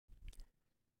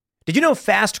Did you know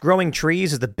Fast Growing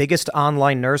Trees is the biggest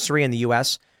online nursery in the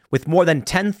U.S. with more than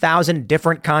 10,000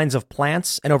 different kinds of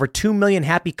plants and over 2 million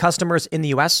happy customers in the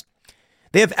U.S.?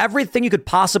 They have everything you could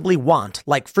possibly want,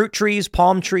 like fruit trees,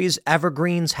 palm trees,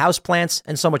 evergreens, houseplants,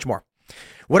 and so much more.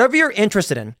 Whatever you're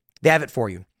interested in, they have it for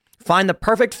you. Find the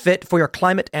perfect fit for your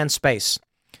climate and space.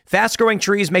 Fast Growing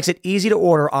Trees makes it easy to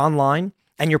order online,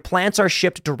 and your plants are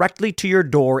shipped directly to your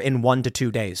door in 1 to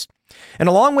 2 days. And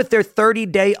along with their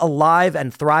 30-day Alive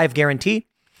and Thrive guarantee,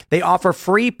 they offer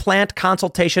free plant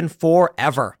consultation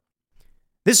forever.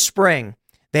 This spring,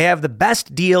 they have the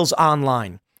best deals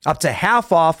online, up to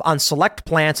half off on select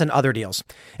plants and other deals.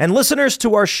 And listeners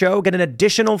to our show get an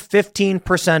additional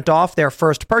 15% off their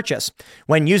first purchase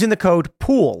when using the code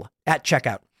POOL at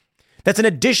checkout. That's an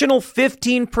additional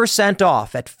 15%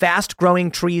 off at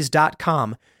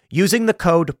fastgrowingtrees.com using the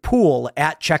code POOL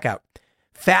at checkout.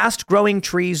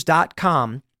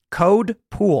 fastgrowingtrees.com, code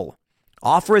POOL.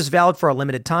 Offer is valid for a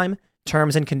limited time.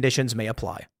 Terms and conditions may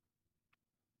apply.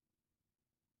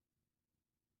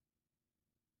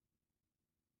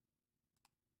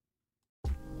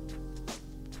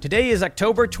 Today is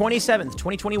October 27th,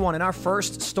 2021, and our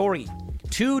first story.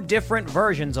 2 different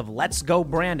versions of Let's Go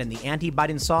Brandon, the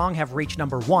anti-Biden song, have reached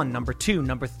number 1, number 2,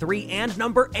 number 3, and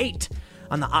number 8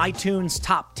 on the iTunes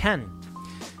Top 10.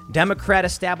 Democrat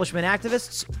establishment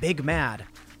activists, big mad.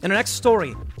 In our next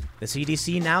story, the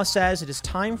CDC now says it is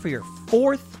time for your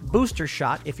 4th booster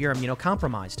shot if you're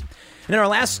immunocompromised. And in our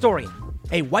last story,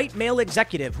 a white male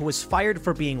executive who was fired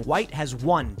for being white has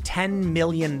won $10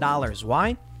 million.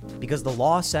 Why? Because the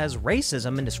law says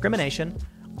racism and discrimination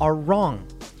are wrong.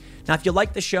 Now, if you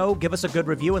like the show, give us a good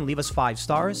review and leave us 5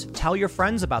 stars. Tell your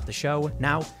friends about the show.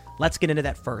 Now, let's get into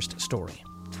that first story.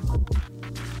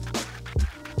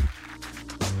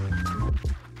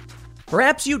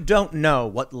 Perhaps you don't know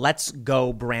what Let's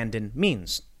Go Brandon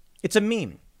means. It's a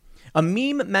meme. A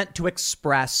meme meant to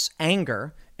express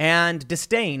anger and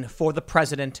disdain for the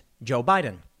president, Joe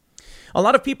Biden. A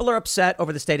lot of people are upset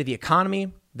over the state of the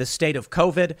economy, the state of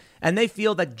COVID, and they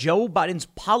feel that Joe Biden's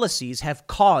policies have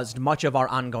caused much of our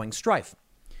ongoing strife.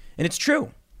 And it's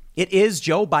true. It is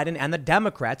Joe Biden and the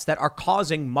Democrats that are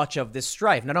causing much of this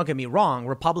strife. Now, don't get me wrong,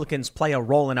 Republicans play a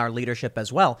role in our leadership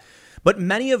as well. But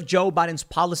many of Joe Biden's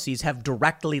policies have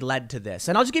directly led to this.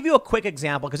 And I'll just give you a quick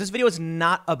example because this video is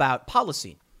not about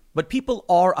policy. But people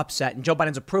are upset and Joe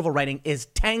Biden's approval rating is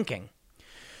tanking.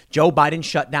 Joe Biden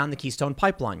shut down the Keystone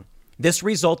Pipeline. This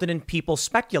resulted in people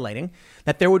speculating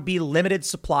that there would be limited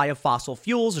supply of fossil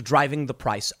fuels driving the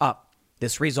price up.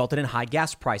 This resulted in high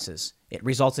gas prices. It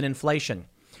results in inflation.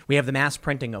 We have the mass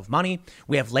printing of money.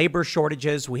 We have labor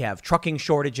shortages. We have trucking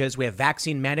shortages. We have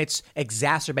vaccine mandates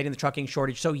exacerbating the trucking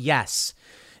shortage. So yes,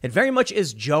 it very much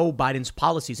is Joe Biden's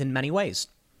policies in many ways.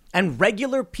 And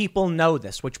regular people know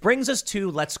this, which brings us to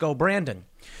Let's Go Brandon.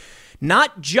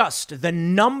 Not just the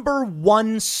number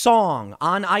 1 song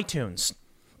on iTunes,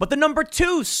 but the number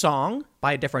 2 song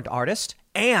by a different artist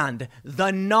and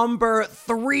the number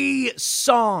 3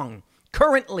 song.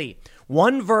 Currently,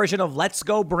 one version of Let's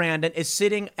Go Brandon is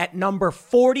sitting at number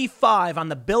 45 on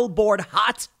the Billboard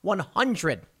Hot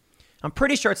 100. I'm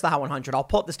pretty sure it's the Hot 100. I'll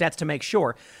pull up the stats to make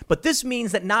sure. But this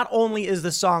means that not only is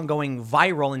the song going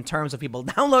viral in terms of people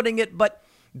downloading it, but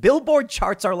Billboard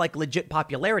charts are like legit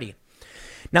popularity.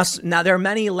 Now there are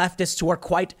many leftists who are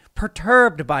quite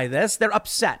perturbed by this. They're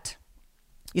upset.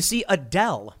 You see,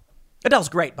 Adele's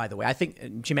great, by the way. I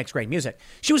think she makes great music.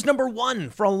 She was number 1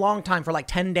 for a long time, for like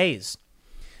 10 days.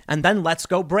 And then Let's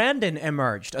Go Brandon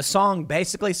emerged, a song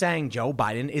basically saying Joe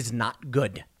Biden is not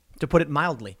good, to put it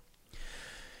mildly.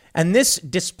 And this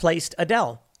displaced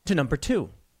Adele to number 2.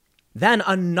 Then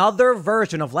another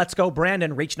version of Let's Go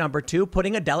Brandon reached number 2,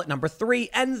 putting Adele at number 3.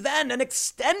 And then an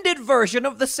extended version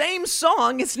of the same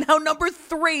song is now number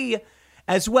 3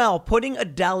 as well, putting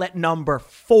Adele at number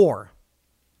 4.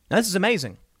 Now, this is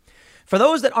amazing. For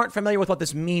those that aren't familiar with what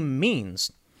this meme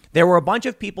means, there were a bunch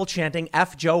of people chanting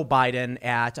F Joe Biden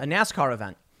at a NASCAR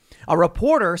event. A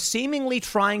reporter, seemingly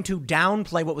trying to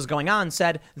downplay what was going on,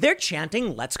 said, they're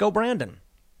chanting Let's Go Brandon.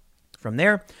 From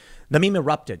there, the meme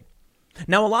erupted.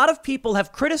 Now, a lot of people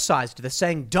have criticized this,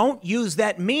 saying, don't use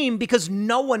that meme because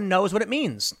no one knows what it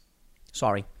means.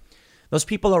 Sorry, those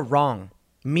people are wrong.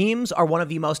 Memes are one of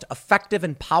the most effective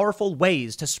and powerful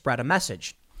ways to spread a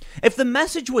message. If the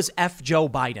message was F Joe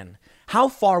Biden, how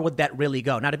far would that really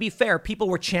go? Now, to be fair, people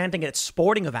were chanting it at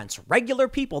sporting events. Regular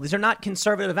people. These are not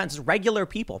conservative events. It's regular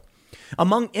people.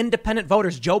 Among independent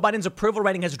voters, Joe Biden's approval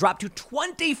rating has dropped to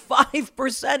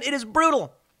 25%. It is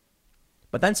brutal.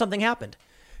 But then something happened.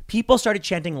 People started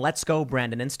chanting Let's Go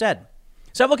Brandon instead.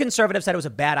 Several conservatives said it was a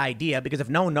bad idea because if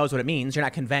no one knows what it means, you're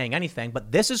not conveying anything.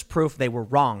 But this is proof they were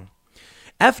wrong.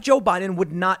 Joe Biden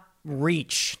would not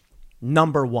reach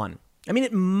number one. I mean,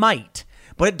 it might,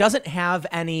 but it doesn't have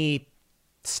any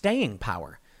staying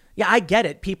power. Yeah, I get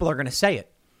it. People are going to say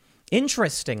it.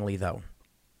 Interestingly, though,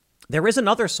 there is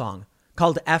another song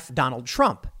called F Donald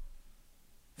Trump.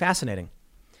 Fascinating.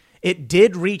 It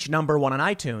did reach number one on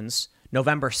iTunes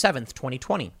November 7th,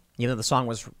 2020, even though the song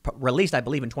was released, I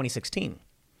believe, in 2016.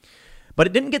 But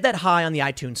it didn't get that high on the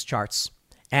iTunes charts.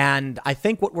 And I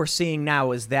think what we're seeing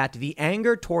now is that the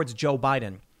anger towards Joe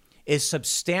Biden is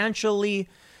substantially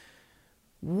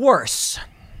worse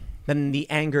than the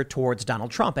anger towards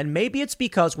Donald Trump. And maybe it's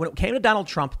because when it came to Donald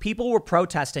Trump, people were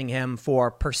protesting him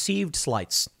for perceived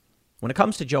slights. When it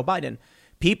comes to Joe Biden,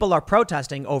 people are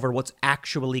protesting over what's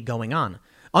actually going on.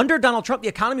 Under Donald Trump, the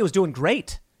economy was doing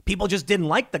great. People just didn't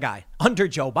like the guy. Under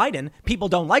Joe Biden, people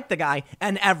don't like the guy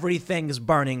and everything's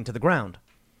burning to the ground.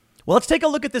 Well, let's take a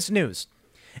look at this news.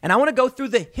 And I want to go through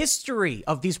the history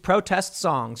of these protest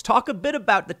songs, talk a bit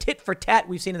about the tit for tat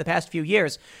we've seen in the past few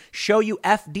years, show you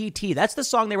FDT. That's the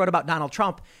song they wrote about Donald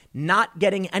Trump not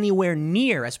getting anywhere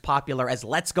near as popular as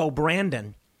Let's Go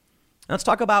Brandon. Let's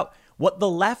talk about what the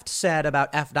left said about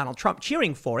F Donald Trump,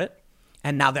 cheering for it.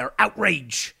 And now they're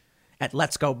outraged at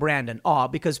Let's Go Brandon.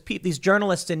 Because these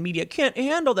journalists and media can't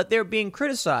handle that they're being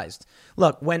criticized.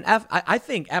 Look, I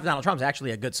think F Donald Trump's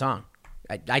actually a good song.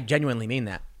 I genuinely mean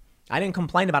that. I didn't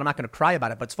complain about it. I'm not going to cry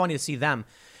about it, but it's funny to see them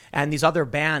and these other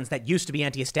bands that used to be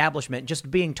anti-establishment just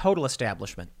being total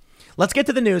establishment. Let's get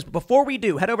to the news. But before we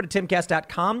do, head over to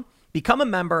timcast.com, become a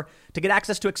member to get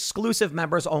access to exclusive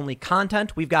members only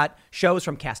content. We've got shows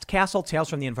from Cast Castle, Tales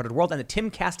from the Inverted World, and the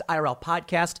Timcast IRL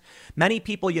podcast. Many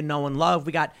people you know and love.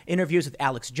 We got interviews with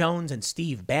Alex Jones and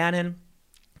Steve Bannon,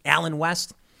 Alan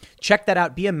West. Check that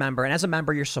out. Be a member. And as a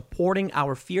member, you're supporting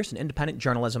our fierce and independent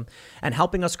journalism and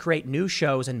helping us create new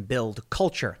shows and build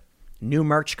culture. New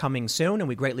merch coming soon, and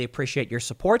we greatly appreciate your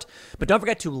support. But don't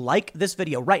forget to like this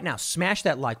video right now. Smash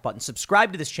that like button.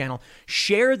 Subscribe to this channel.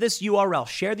 Share this URL.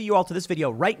 Share the URL to this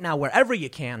video right now, wherever you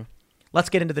can. Let's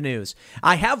get into the news.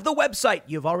 I have the website.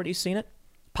 You've already seen it.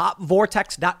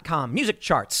 popvortex.com. Music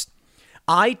charts.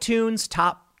 iTunes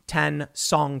top 10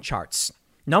 song charts.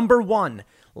 Number 1.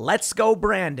 Let's Go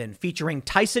Brandon, featuring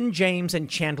Tyson James and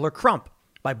Chandler Crump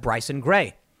by Bryson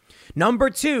Gray. Number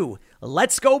 2,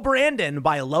 Let's Go Brandon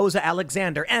by Loza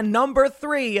Alexander. And number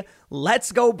 3,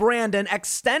 Let's Go Brandon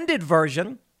extended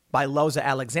version by Loza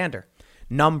Alexander.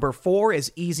 Number 4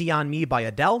 is Easy on Me by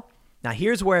Adele. Now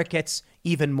here's where it gets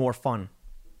even more fun.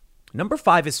 Number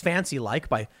 5 is Fancy Like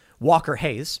by Walker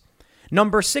Hayes.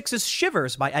 Number 6 is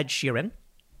Shivers by Ed Sheeran.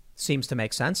 Seems to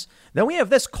make sense. Then we have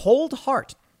this Cold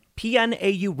Heart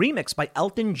PNAU remix by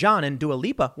Elton John and Dua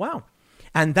Lipa. Wow.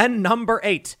 And then number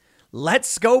 8,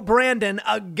 Let's Go Brandon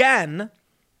again,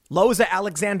 Loza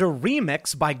Alexander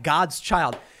remix by God's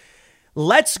Child.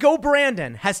 Let's Go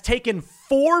Brandon has taken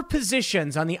 4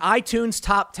 positions on the iTunes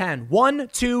top 10. 1,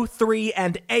 2, 3,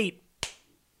 and 8.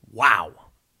 Wow.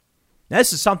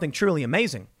 This is something truly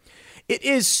amazing. It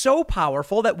is so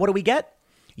powerful that what do we get?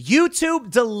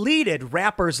 YouTube deleted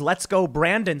rapper's Let's Go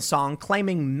Brandon song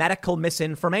claiming medical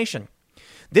misinformation.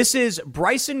 This is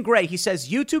Bryson Gray. He says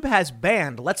YouTube has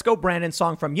banned Let's Go Brandon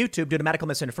song from YouTube due to medical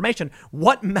misinformation.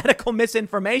 What medical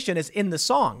misinformation is in the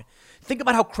song? Think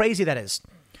about how crazy that is.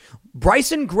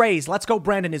 Bryson Gray's Let's Go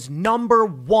Brandon is number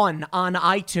 1 on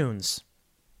iTunes.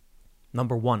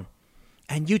 Number 1.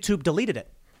 And YouTube deleted it.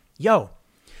 Yo,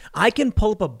 I can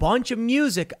pull up a bunch of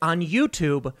music on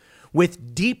YouTube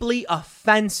with deeply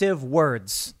offensive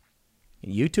words.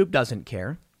 YouTube doesn't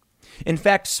care. In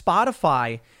fact,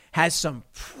 Spotify has some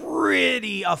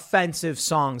pretty offensive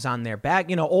songs on there.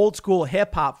 Old school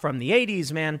hip hop from the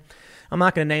 80s, man. I'm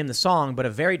not going to name the song, but a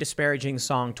very disparaging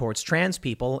song towards trans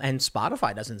people, and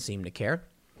Spotify doesn't seem to care.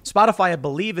 Spotify, I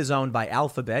believe, is owned by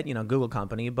Alphabet, Google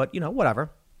company, but,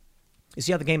 whatever. You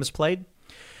see how the game is played?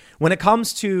 When it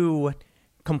comes to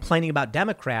complaining about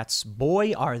Democrats,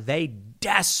 boy, are they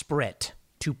desperate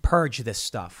to purge this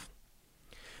stuff.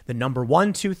 The number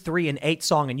 1, 2, 3, and 8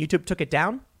 song, and YouTube took it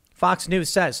down. Fox News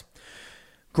says,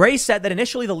 Gray said that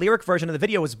initially the lyric version of the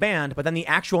video was banned, but then the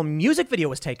actual music video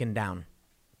was taken down.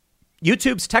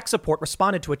 YouTube's tech support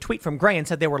responded to a tweet from Gray and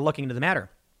said they were looking into the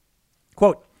matter.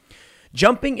 Quote,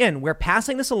 jumping in, we're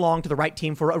passing this along to the right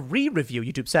team for a re-review,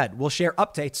 YouTube said. We'll share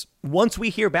updates once we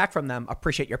hear back from them.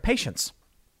 Appreciate your patience.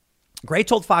 Gray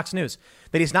told Fox News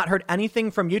that he's not heard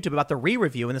anything from YouTube about the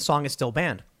re-review and the song is still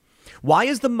banned. Why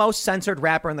is the most censored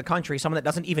rapper in the country someone that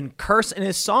doesn't even curse in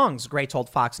his songs? Gray told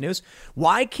Fox News.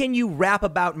 Why can you rap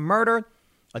about murder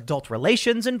adult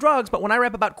relations and drugs, but when I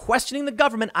rap about questioning the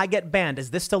government, I get banned.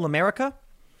 Is this still America?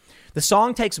 The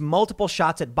song takes multiple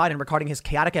shots at Biden regarding his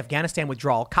chaotic Afghanistan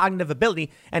withdrawal, cognitive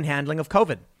ability, and handling of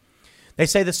COVID. They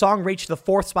say the song reached the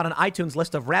 4th spot on iTunes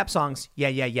list of rap songs.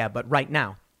 Yeah. But right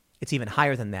now, it's even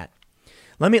higher than that.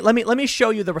 Let me show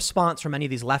you the response from any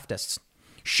of these leftists.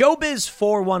 Showbiz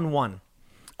 411.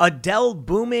 Adele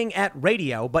booming at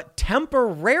radio, but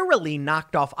temporarily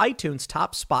knocked off iTunes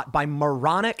top spot by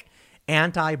moronic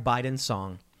anti-Biden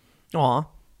song. Aw, are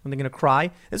they going to cry?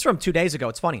 This is from 2 days ago.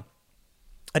 It's funny.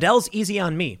 Adele's Easy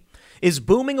on Me is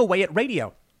booming away at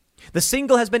radio. The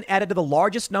single has been added to the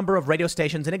largest number of radio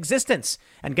stations in existence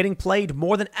and getting played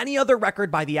more than any other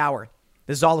record by the hour.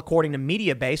 This is all according to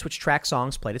Mediabase, which tracks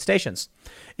songs played at stations.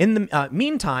 In the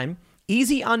meantime,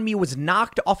 Easy on Me was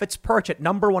knocked off its perch at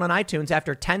number 1 on iTunes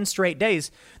after 10 straight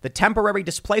days. The temporary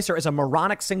displacer is a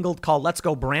moronic single called Let's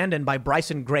Go Brandon by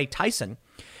Bryson Gray Tyson.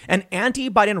 An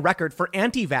anti-Biden record for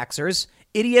anti-vaxxers.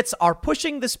 Idiots are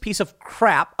pushing this piece of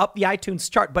crap up the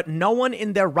iTunes chart, but no one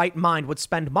in their right mind would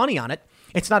spend money on it.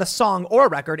 It's not a song or a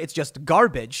record. It's just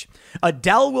garbage.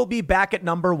 Adele will be back at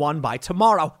number 1 by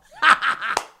tomorrow.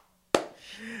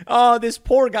 Oh, this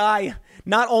poor guy.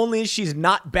 Not only is she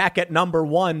not back at number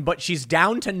 1, but she's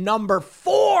down to number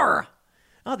 4.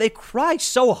 Oh, they cry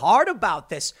so hard about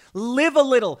this. Live a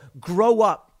little, grow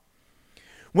up.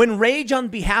 When Rage on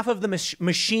Behalf of the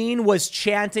Machine was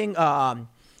chanting,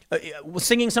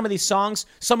 singing some of these songs,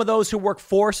 some of those who work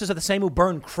forces are the same who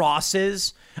burn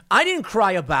crosses. I didn't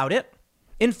cry about it.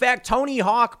 In fact, Tony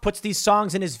Hawk puts these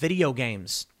songs in his video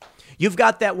games. You've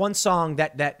got that one song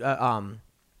that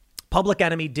Public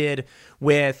Enemy did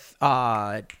with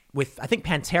I think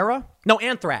Pantera. No,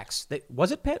 Anthrax.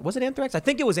 Was it Anthrax? I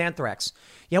think it was Anthrax.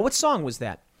 Yeah, what song was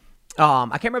that? I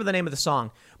can't remember the name of the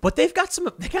song, but they got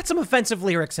some offensive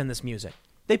lyrics in this music.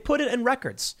 They put it in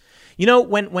records. You know,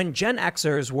 when Gen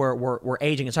Xers were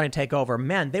aging and starting to take over,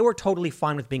 man, they were totally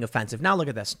fine with being offensive. Now look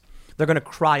at this. They're going to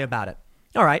cry about it.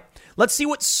 All right, let's see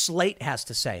what Slate has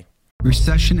to say.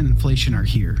 Recession and inflation are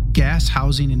here. Gas,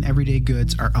 housing, and everyday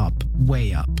goods are up,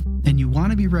 way up. And you want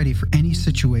to be ready for any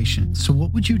situation. So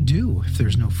what would you do if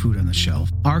there's no food on the shelf?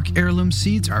 ARC Heirloom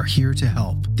Seeds are here to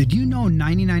help. Did you know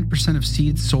 99% of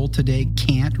seeds sold today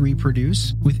can't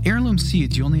reproduce? With Heirloom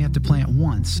Seeds, you only have to plant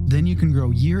once. Then you can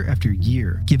grow year after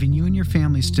year, giving you and your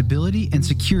family stability and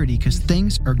security because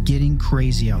things are getting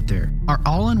crazy out there. Our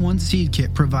all-in-one seed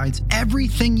kit provides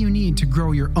everything you need to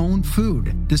grow your own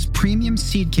food. This premium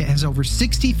seed kit has over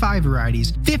 65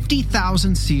 varieties,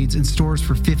 50,000 seeds in stores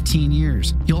for 15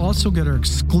 years. You'll also get our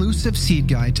exclusive seed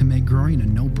guide to make growing a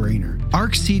no-brainer.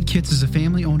 ARC Seed Kits is a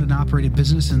family-owned and operated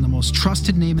business and the most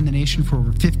trusted name in the nation for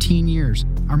over 15 years.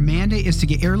 Our mandate is to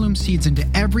get heirloom seeds into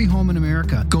every home in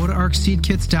America. Go to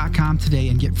arcseedkits.com today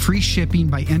and get free shipping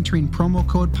by entering promo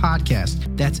code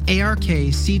podcast. That's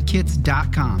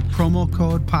ARKseedkits.com, promo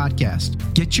code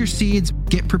podcast. Get your seeds,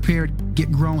 get prepared, get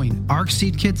growing.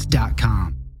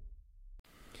 arcseedkits.com.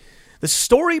 The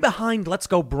story behind Let's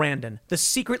Go Brandon, the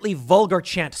secretly vulgar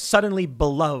chant suddenly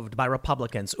beloved by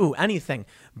Republicans. Ooh, anything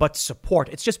but support.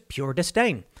 It's just pure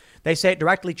disdain. They say it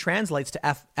directly translates to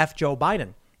F Joe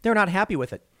Biden. They're not happy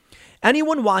with it.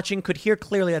 Anyone watching could hear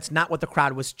clearly that's not what the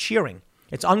crowd was cheering.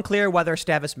 It's unclear whether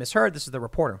Stavis misheard. This is the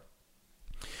reporter.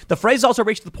 The phrase also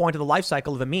reached the point of the life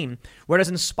cycle of a meme where it has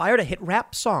inspired a hit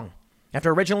rap song.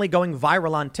 After originally going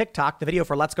viral on TikTok, the video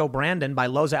for Let's Go Brandon by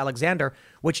Loza Alexander,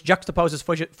 which juxtaposes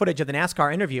footage of the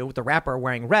NASCAR interview with the rapper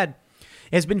wearing red,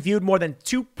 has been viewed more than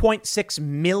 2.6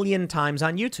 million times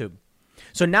on YouTube.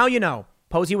 So now you know,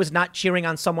 Posey was not cheering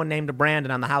on someone named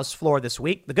Brandon on the House floor this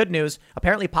week. The good news,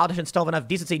 apparently politicians still have enough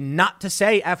decency not to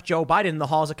say F Joe Biden in the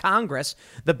halls of Congress.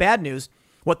 The bad news,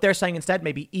 what they're saying instead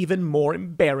may be even more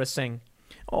embarrassing.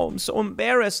 Oh, I'm so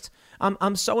embarrassed.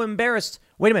 I'm so embarrassed.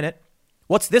 Wait a minute.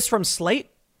 What's this from Slate?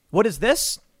 What is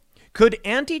this? Could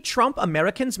anti-Trump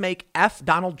Americans make F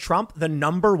Donald Trump the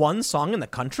number 1 song in the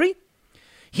country?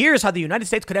 Here's how the United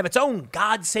States could have its own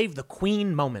God Save the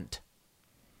Queen moment.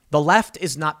 The left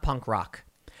is not punk rock.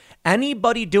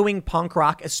 Anybody doing punk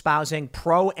rock espousing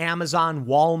pro-Amazon,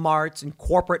 Walmarts, and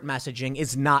corporate messaging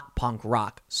is not punk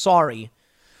rock. Sorry.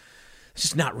 It's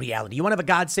just not reality. You want to have a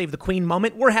God Save the Queen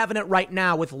moment? We're having it right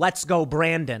now with Let's Go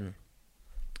Brandon,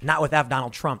 not with F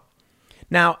Donald Trump.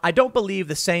 Now, I don't believe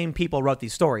the same people wrote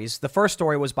these stories. The first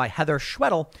story was by Heather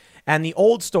Schwedel, and the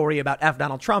old story about F.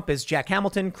 Donald Trump is Jack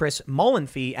Hamilton, Chris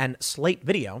Molenfee, and Slate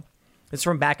Video. It's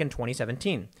from back in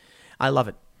 2017. I love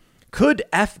it. Could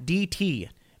FDT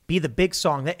be the big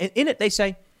song? In it, they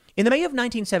say, in the May of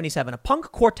 1977, a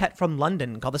punk quartet from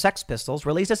London called the Sex Pistols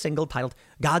released a single titled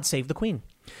God Save the Queen.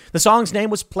 The song's name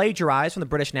was plagiarized from the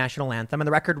British national anthem, and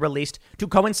the record released to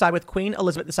coincide with Queen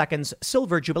Elizabeth II's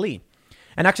Silver Jubilee,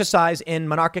 an exercise in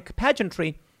monarchic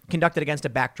pageantry conducted against a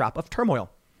backdrop of turmoil.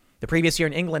 The previous year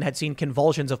in England had seen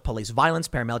convulsions of police violence,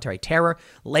 paramilitary terror,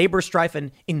 labor strife,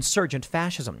 and insurgent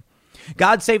fascism.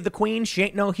 God save the Queen, she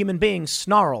ain't no human being,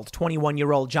 snarled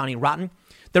 21-year-old Johnny Rotten.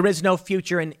 There is no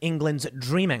future in England's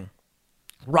dreaming.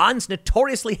 Rotten's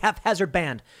notoriously haphazard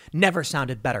band never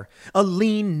sounded better. A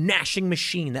lean, gnashing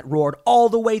machine that roared all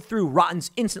the way through Rotten's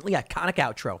instantly iconic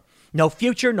outro. No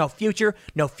future, no future,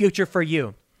 no future for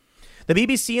you. The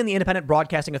BBC and the Independent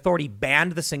Broadcasting Authority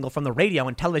banned the single from the radio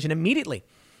and television immediately.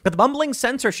 But the bumbling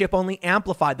censorship only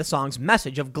amplified the song's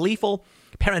message of gleeful,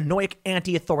 paranoid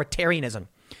anti-authoritarianism.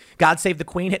 God Save the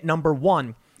Queen hit number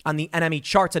 1 on the NME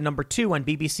charts and number 2 on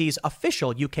BBC's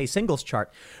official UK singles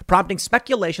chart, prompting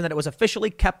speculation that it was officially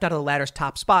kept out of the latter's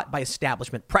top spot by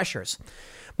establishment pressures.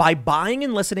 By buying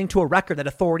and listening to a record that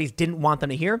authorities didn't want them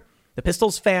to hear, the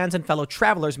Pistols fans and fellow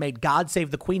travelers made God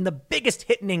Save the Queen the biggest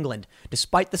hit in England,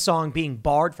 despite the song being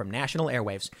barred from national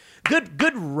airwaves.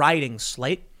 Good writing,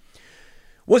 Slate.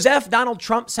 Was Donald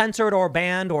Trump censored or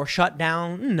banned or shut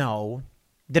down? No.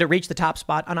 Did it reach the top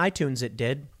spot on iTunes? It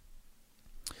did.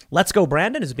 Let's Go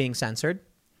Brandon is being censored.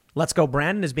 Let's Go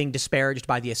Brandon is being disparaged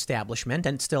by the establishment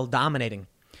and still dominating.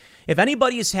 If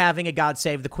anybody is having a God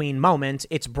Save the Queen moment,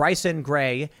 it's Bryson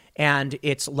Gray and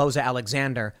it's Loza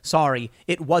Alexander. Sorry,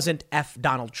 it wasn't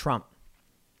Donald Trump.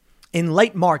 In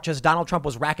late March, as Donald Trump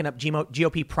was racking up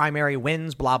GOP primary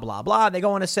wins, blah, blah, blah, they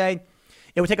go on to say,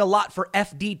 it would take a lot for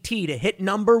FDT to hit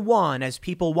number 1 as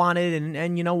people wanted.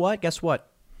 And you know what? Guess what?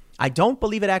 I don't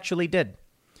believe it actually did.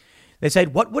 They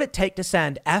said, what would it take to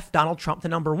send Donald Trump to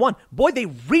number 1? Boy, they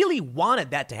really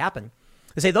wanted that to happen.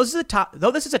 They say, though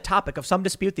this is a topic of some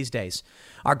dispute these days,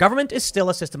 our government is still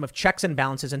a system of checks and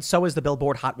balances, and so is the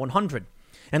Billboard Hot 100.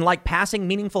 And like passing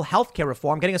meaningful healthcare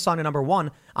reform, getting a song to number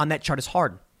 1 on that chart is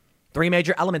hard. 3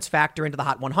 major elements factor into the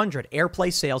Hot 100: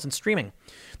 airplay, sales, and streaming.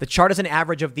 The chart is an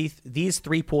average of these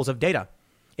 3 pools of data.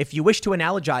 If you wish to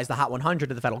analogize the Hot 100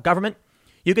 to the federal government,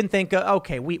 you can think,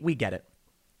 okay, we get it.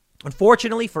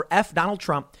 Unfortunately for Donald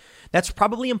Trump, that's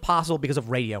probably impossible because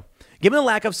of radio. Given the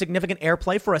lack of significant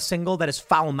airplay for a single that is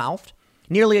foul-mouthed,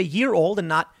 nearly a year old and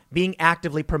not being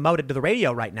actively promoted to the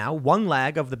radio right now, one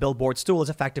leg of the Billboard stool is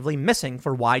effectively missing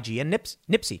for YG and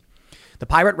Nipsey. The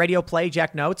pirate radio play,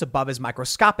 Jack notes, above is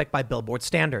microscopic by Billboard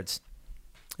standards.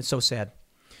 It's so sad.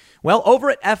 Well,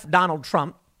 over at Donald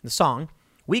Trump, the song,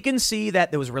 we can see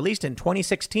that it was released in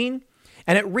 2016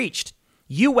 and it reached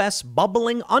U.S.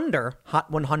 bubbling under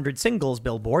Hot 100 singles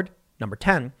Billboard, number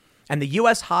 10, and the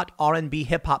U.S. Hot R&B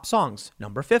hip hop songs,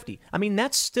 number 50. I mean,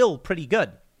 that's still pretty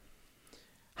good.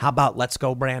 How about Let's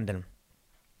Go Brandon?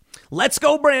 Let's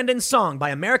Go Brandon song by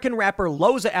American rapper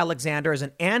Loza Alexander is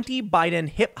an anti-Biden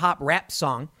hip-hop rap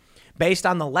song based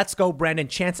on the Let's Go Brandon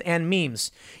chants and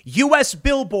memes. U.S.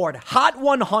 Billboard Hot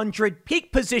 100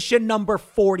 peak position number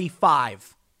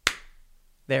 45.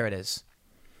 There it is.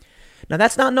 Now,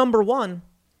 that's not number 1.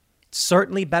 It's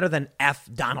certainly better than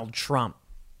Donald Trump.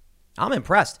 I'm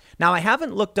impressed. Now, I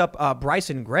haven't looked up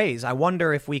Bryson Gray's. I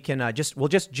wonder if we can we'll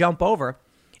just jump over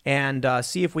and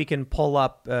see if we can pull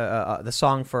up the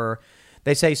song for,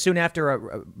 they say soon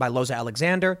after by Loza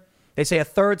Alexander. They say a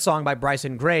third song by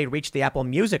Bryson Gray reached the Apple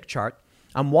Music chart.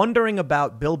 I'm wondering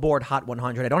about Billboard Hot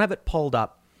 100. I don't have it pulled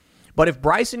up. But if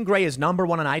Bryson Gray is number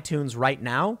 1 on iTunes right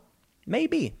now,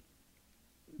 maybe,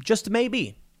 just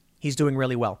maybe, he's doing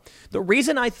really well. The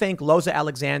reason I think Loza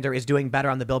Alexander is doing better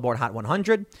on the Billboard Hot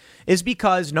 100 is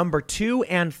because number 2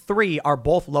 and 3 are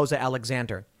both Loza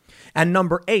Alexander. And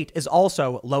number 8 is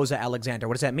also Loza Alexander.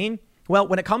 What does that mean? Well,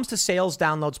 when it comes to sales,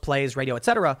 downloads, plays, radio,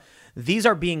 etc., these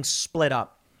are being split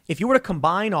up. If you were to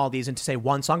combine all these into, say,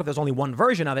 one song, if there's only one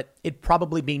version of it, it'd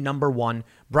probably be number 1.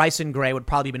 Bryson Gray would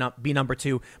probably be number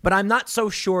 2. But I'm not so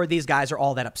sure these guys are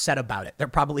all that upset about it. They're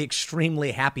probably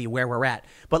extremely happy where we're at.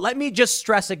 But let me just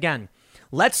stress again.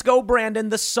 Let's Go Brandon,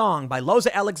 the song by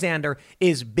Loza Alexander,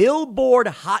 is Billboard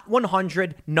Hot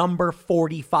 100 number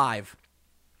 45.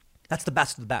 That's the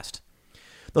best of the best.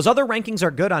 Those other rankings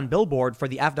are good on Billboard for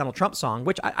the Donald Trump song,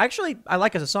 which I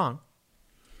like as a song.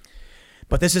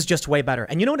 But this is just way better.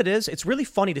 And you know what it is? It's really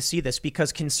funny to see this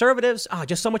because conservatives are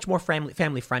just so much more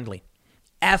family friendly.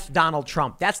 Donald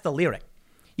Trump. That's the lyric.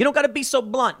 You don't got to be so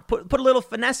blunt. Put a little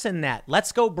finesse in that.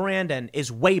 Let's Go Brandon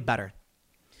is way better.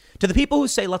 To the people who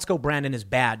say Let's Go Brandon is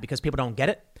bad because people don't get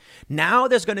it, now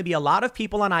there's going to be a lot of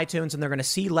people on iTunes and they're going to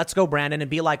see Let's Go Brandon and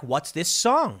be like, what's this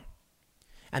song?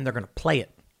 And they're going to play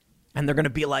it. And they're going to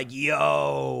be like,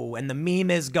 yo, and the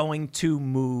meme is going to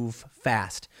move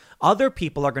fast. Other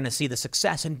people are going to see the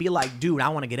success and be like, dude, I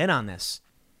want to get in on this.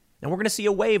 And we're going to see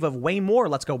a wave of way more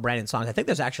Let's Go Brandon songs. I think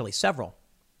there's actually several.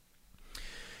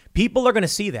 People are going to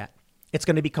see that. It's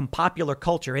going to become popular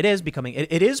culture. It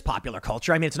is popular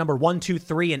culture. I mean, it's number 1, 2,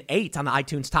 3, and 8 on the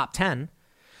iTunes top 10.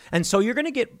 And so you're going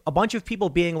to get a bunch of people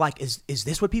being like, is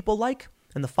this what people like?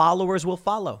 And the followers will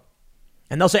follow.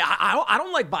 And they'll say, I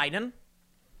don't like Biden.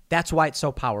 That's why it's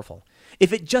so powerful.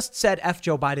 If it just said F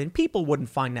Joe Biden, people wouldn't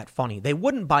find that funny. They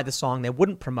wouldn't buy the song. They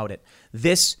wouldn't promote it.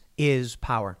 This is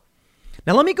power.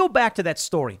 Now, let me go back to that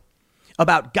story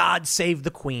about God Save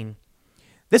the Queen.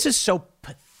 This is so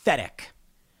pathetic.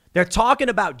 They're talking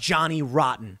about Johnny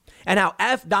Rotten and how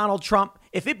F Donald Trump,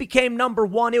 if it became number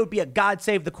 1, it would be a God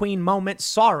Save the Queen moment.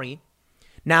 Sorry.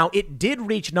 Now, it did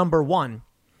reach number 1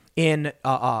 in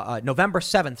November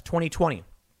 7th, 2020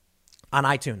 on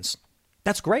iTunes.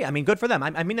 That's great. I mean, good for them.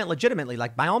 I mean that legitimately.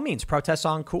 Like, by all means, protest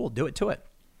song, cool, do it to it.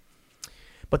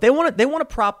 But they want to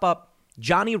prop up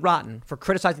Johnny Rotten for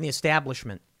criticizing the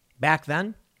establishment. Back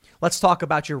then, let's talk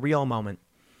about your real moment.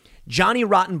 Johnny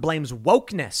Rotten blames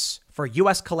wokeness for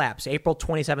U.S. collapse, April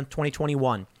 27th,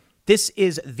 2021. This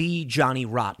is the Johnny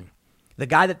Rotten. The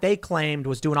guy that they claimed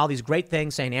was doing all these great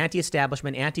things, saying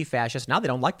anti-establishment, anti-fascist. Now they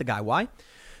don't like the guy. Why?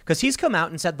 Because he's come out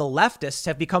and said the leftists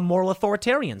have become moral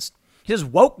authoritarians. He says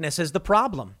wokeness is the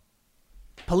problem.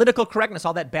 Political correctness,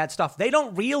 all that bad stuff. They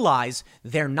don't realize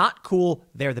they're not cool.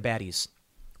 They're the baddies.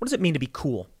 What does it mean to be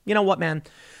cool? You know what, man?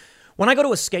 When I go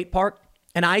to a skate park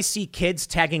and I see kids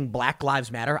tagging Black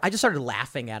Lives Matter, I just started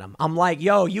laughing at them. I'm like,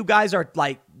 yo, you guys are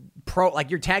like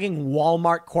you're tagging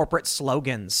Walmart corporate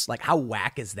slogans. Like, how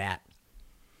whack is that?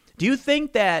 Do you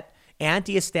think that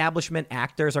anti-establishment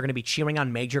actors are going to be cheering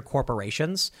on major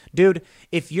corporations? Dude,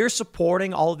 if you're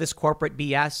supporting all of this corporate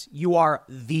BS, you are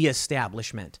the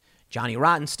establishment. Johnny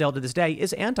Rotten still to this day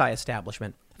is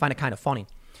anti-establishment. I find it kind of funny.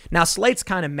 Now, Slate's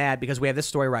kind of mad because we have this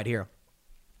story right here.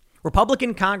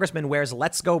 Republican congressman wears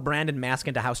Let's Go Brandon mask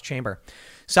into House chamber.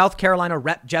 South Carolina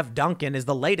Rep. Jeff Duncan is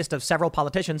the latest of several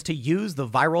politicians to use the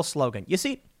viral slogan. You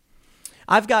see,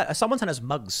 I've got someone sent us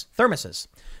mugs, thermoses.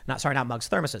 Not mugs,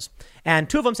 thermoses. And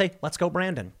 2 of them say, Let's Go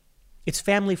Brandon. It's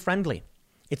family friendly.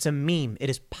 It's a meme.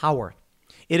 It is power.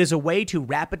 It is a way to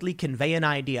rapidly convey an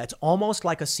idea. It's almost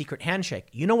like a secret handshake.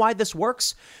 You know why this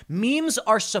works? Memes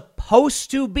are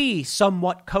supposed to be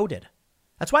somewhat coded.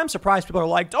 That's why I'm surprised people are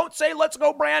like, don't say Let's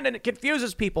Go Brandon. It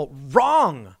confuses people.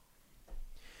 Wrong.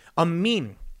 A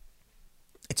meme,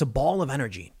 it's a ball of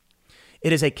energy.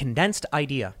 It is a condensed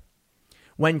idea.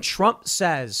 When Trump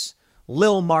says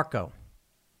Lil Marco,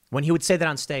 when he would say that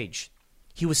on stage,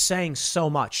 he was saying so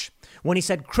much. When he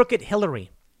said Crooked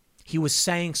Hillary, he was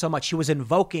saying so much. He was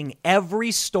invoking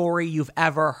every story you've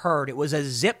ever heard. It was a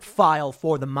zip file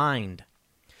for the mind.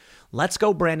 Let's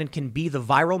Go Brandon can be the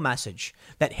viral message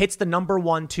that hits the number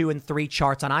 1, 2, and 3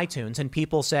 charts on iTunes. And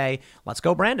people say, Let's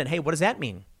Go Brandon. Hey, what does that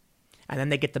mean? And then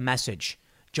they get the message.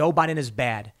 Joe Biden is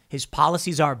bad. His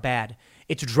policies are bad.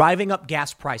 It's driving up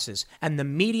gas prices. And the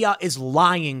media is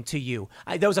lying to you.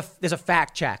 There's a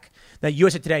fact check. The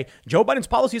USA Today, Joe Biden's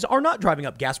policies are not driving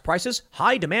up gas prices.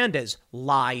 High demand is.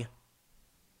 Lie.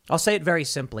 I'll say it very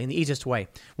simply in the easiest way.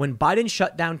 When Biden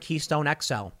shut down Keystone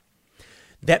XL,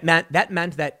 that meant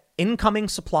that incoming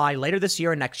supply later this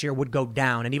year and next year would go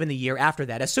down, and even the year after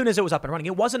that, as soon as it was up and running.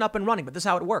 It wasn't up and running, but this is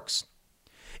how it works.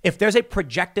 If there's a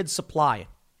projected supply,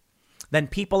 then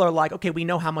people are like, okay, we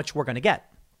know how much we're going to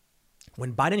get.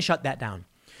 When Biden shut that down,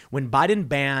 when Biden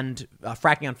banned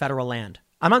fracking on federal land,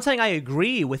 I'm not saying I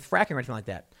agree with fracking or anything like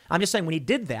that. I'm just saying when he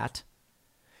did that,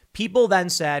 people then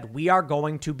said, we are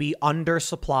going to be under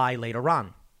supply later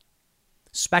on.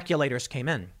 Speculators came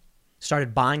in,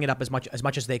 started buying it up as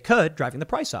much as they could, driving the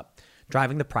price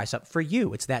up for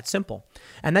you. It's that simple.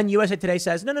 And then USA Today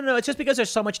says, no, it's just because there's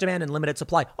so much demand and limited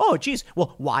supply. Oh, geez.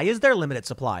 Well, why is there limited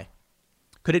supply?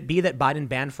 Could it be that Biden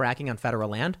banned fracking on federal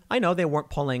land? I know they weren't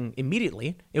pulling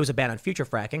immediately. It was a ban on future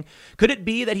fracking. Could it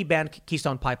be that he banned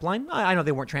Keystone Pipeline? I know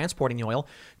they weren't transporting the oil.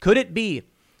 Could it be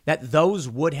that those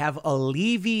would have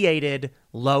alleviated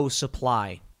low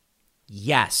supply?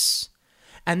 Yes.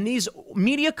 And these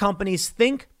media companies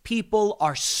think people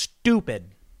are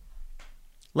stupid.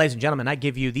 Ladies and gentlemen, I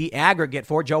give you the aggregate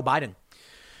for Joe Biden.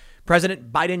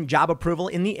 President Biden job approval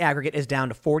in the aggregate is down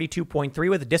to 42.3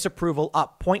 with disapproval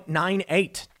up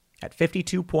 0.98 at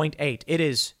 52.8. It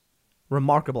is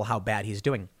remarkable how bad he's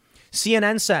doing.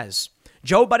 CNN says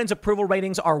Joe Biden's approval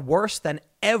ratings are worse than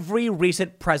every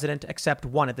recent president except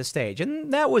one at this stage.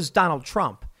 And that was Donald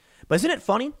Trump. But isn't it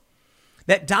funny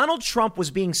that Donald Trump was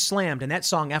being slammed in that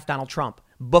song, F Donald Trump,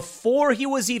 before he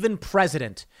was even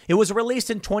president? It was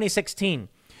released in 2016.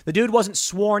 The dude wasn't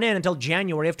sworn in until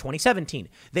January of 2017.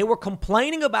 They were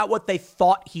complaining about what they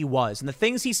thought he was and the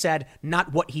things he said,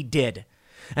 not what he did.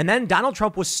 And then Donald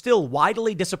Trump was still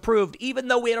widely disapproved, even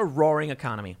though we had a roaring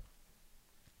economy.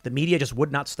 The media just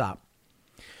would not stop.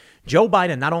 Joe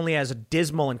Biden not only has a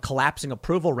dismal and collapsing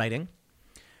approval rating,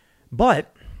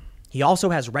 but he also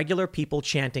has regular people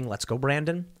chanting, "Let's go,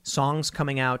 Brandon," songs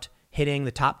coming out, hitting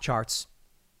the top charts.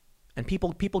 And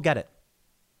people get it.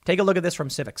 Take a look at this from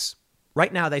Civics.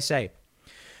 Right now they say,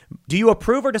 do you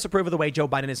approve or disapprove of the way Joe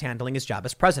Biden is handling his job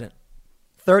as president?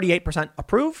 38%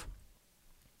 approve,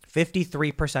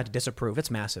 53% disapprove.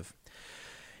 It's massive.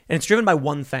 And it's driven by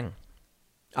one thing.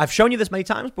 I've shown you this many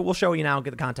times, but we'll show you now,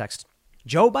 get the context.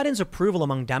 Joe Biden's approval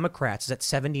among Democrats is at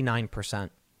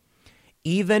 79%.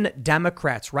 Even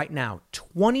Democrats right now,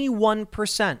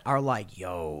 21% are like,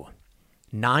 yo.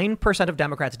 9% of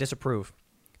Democrats disapprove.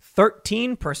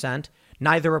 13%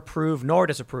 neither approve nor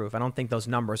disapprove. I don't think those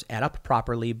numbers add up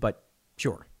properly, but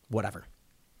sure, whatever.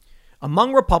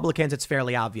 Among Republicans, it's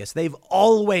fairly obvious. They've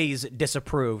always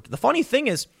disapproved. The funny thing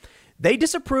is, they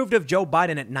disapproved of Joe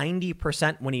Biden at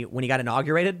 90% when he got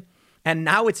inaugurated. And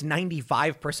now it's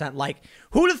 95%. Like,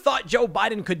 who'd have thought Joe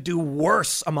Biden could do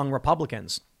worse among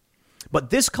Republicans?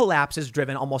 But this collapse is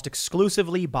driven almost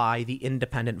exclusively by the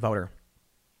independent voter.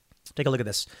 Take a look at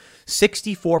this.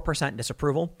 64%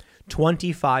 disapproval,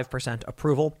 25%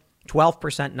 approval,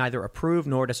 12% neither approve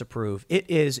nor disapprove. It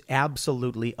is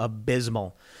absolutely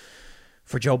abysmal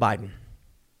for Joe Biden.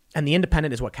 And the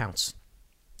independent is what counts.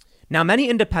 Now, many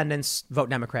independents vote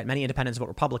Democrat, many independents vote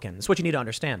Republican. That's what you need to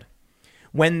understand.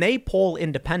 When they poll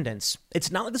independents,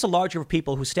 it's not like there's a large group of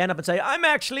people who stand up and say, "I'm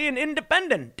actually an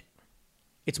independent."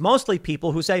 It's mostly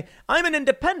people who say, "I'm an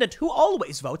independent who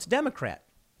always votes Democrat."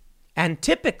 And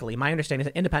typically, my understanding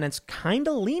is that independents kind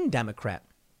of lean Democrat.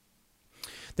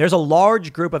 There's a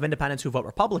large group of independents who vote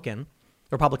Republican.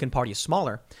 The Republican Party is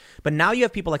smaller. But now you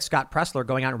have people like Scott Pressler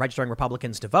going out and registering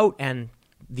Republicans to vote, and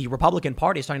the Republican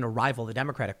Party is starting to rival the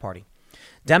Democratic Party.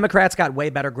 Democrats got way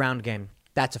better ground game.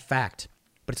 That's a fact.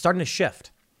 But it's starting to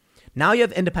shift. Now you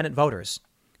have independent voters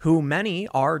who many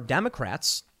are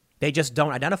Democrats. They just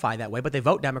don't identify that way, but they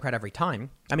vote Democrat every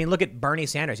time. I mean, look at Bernie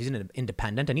Sanders. He's an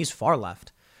independent and he's far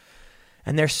left.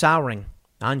 And they're souring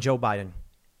on Joe Biden.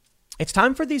 It's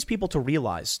time for these people to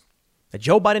realize that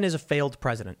Joe Biden is a failed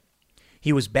president.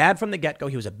 He was bad from the get-go.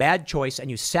 He was a bad choice,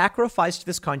 and you sacrificed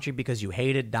this country because you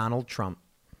hated Donald Trump.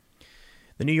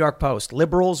 The New York Post,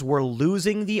 liberals were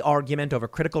losing the argument over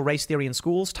critical race theory in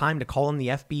schools. Time to call in the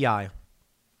FBI.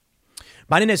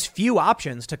 Biden has few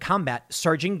options to combat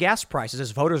surging gas prices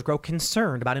as voters grow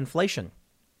concerned about inflation.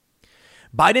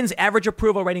 Biden's average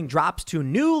approval rating drops to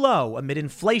new low amid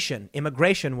inflation,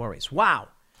 immigration worries. Wow.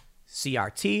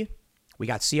 CRT. We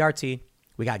got CRT.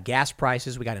 We got gas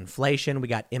prices. We got inflation. We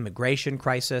got immigration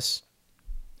crisis.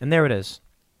 And there it is.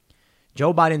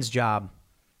 Joe Biden's job.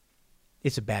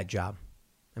 It's a bad job.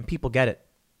 And people get it.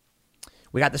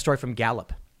 We got the story from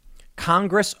Gallup.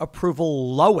 Congress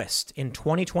approval lowest in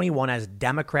 2021 as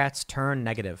Democrats turn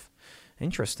negative.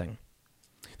 Interesting.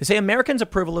 They say Americans'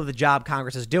 approval of the job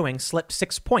Congress is doing slipped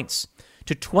 6 points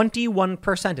to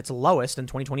 21%. It's lowest in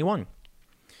 2021.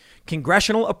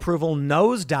 Congressional approval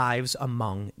nosedives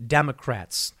among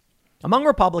Democrats. Among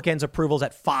Republicans, approval's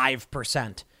at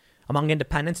 5%. Among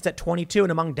independents, it's at 22%.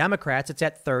 And among Democrats, it's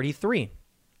at 33%.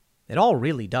 It all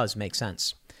really does make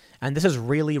sense. And this is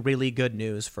really, really good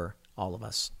news for all of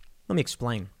us. Let me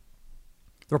explain.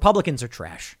 The Republicans are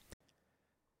trash.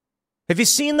 Have you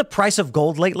seen the price of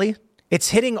gold lately? It's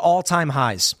hitting all-time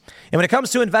highs. And when it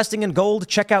comes to investing in gold,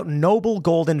 check out Noble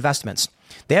Gold Investments.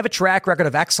 They have a track record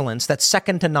of excellence that's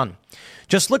second to none.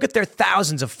 Just look at their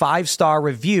thousands of five-star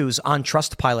reviews on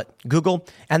Trustpilot, Google,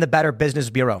 and the Better Business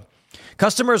Bureau.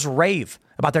 Customers rave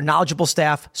about their knowledgeable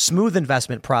staff, smooth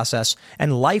investment process,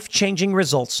 and life-changing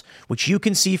results, which you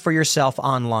can see for yourself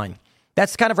online.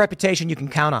 That's the kind of reputation you can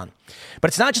count on. But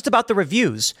it's not just about the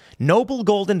reviews. Noble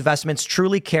Gold Investments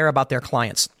truly care about their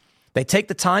clients. They take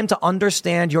the time to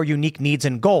understand your unique needs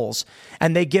and goals,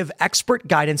 and they give expert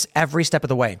guidance every step of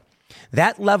the way.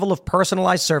 That level of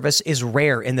personalized service is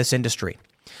rare in this industry.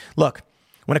 Look,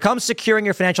 when it comes to securing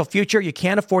your financial future, you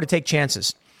can't afford to take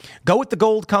chances. Go with the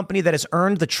gold company that has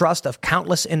earned the trust of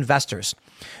countless investors.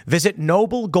 Visit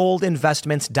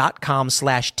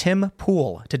noblegoldinvestments.com/Tim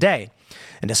Pool today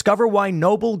and discover why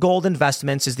Noble Gold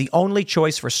Investments is the only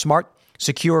choice for smart,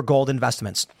 secure gold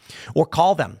investments. Or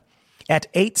call them at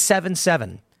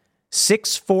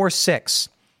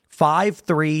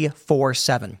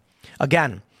 877-646-5347.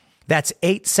 Again, that's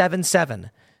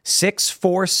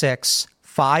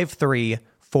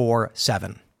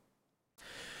 877-646-5347.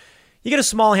 You get a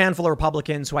small handful of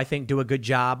Republicans who I think do a good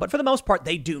job, but for the most part,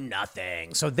 they do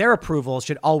nothing. So their approvals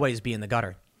should always be in the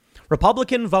gutter.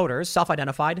 Republican voters,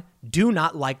 self-identified, do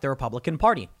not like the Republican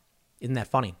Party. Isn't that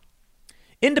funny?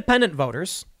 Independent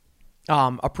voters,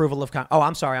 approval of...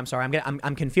 I'm sorry.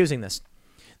 I'm confusing this.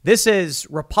 This is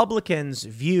Republicans'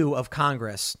 view of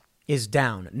Congress is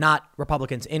down, not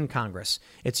Republicans in Congress.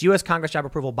 It's U.S. Congress job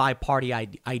approval by party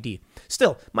ID.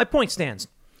 Still, my point stands.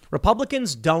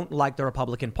 Republicans don't like the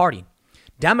Republican Party.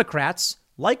 Democrats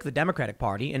like the Democratic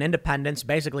Party, and independents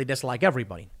basically dislike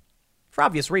everybody for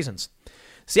obvious reasons.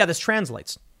 See how this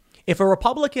translates. If a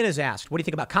Republican is asked, what do you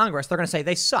think about Congress? They're going to say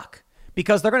they suck,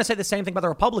 because they're going to say the same thing about the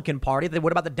Republican Party they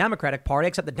would about the Democratic Party,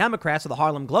 except the Democrats are the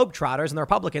Harlem Globetrotters and the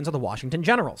Republicans are the Washington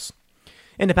Generals.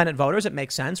 Independent voters, it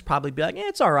makes sense, probably be like,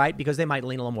 it's all right, because they might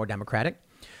lean a little more Democratic.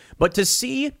 But to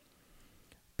see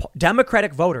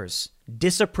Democratic voters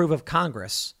disapprove of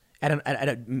Congress at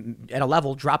a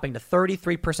level dropping to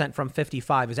 33% from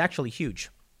 55 is actually huge.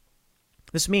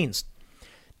 This means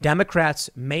Democrats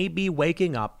may be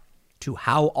waking up to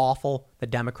how awful the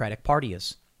Democratic Party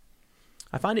is.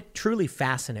 I find it truly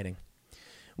fascinating.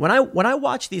 When I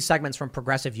watch these segments from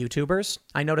progressive YouTubers,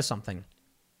 I notice something.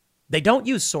 They don't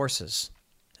use sources.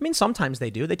 I mean, sometimes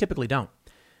they do. They typically don't.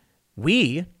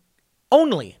 We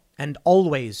only and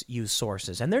always use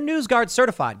sources, and they're NewsGuard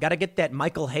certified. Got to get that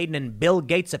Michael Hayden and Bill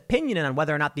Gates opinion on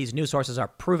whether or not these news sources are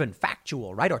proven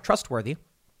factual, right, or trustworthy,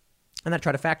 and then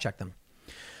try to fact check them.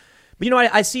 But, you know,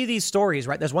 I see these stories,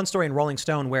 right? There's one story in Rolling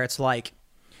Stone where it's like,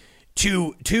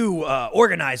 Two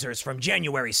organizers from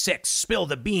January 6th spill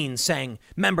the beans saying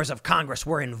members of Congress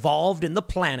were involved in the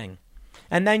planning.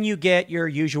 And then you get your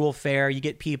usual fare. You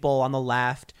get people on the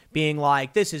left being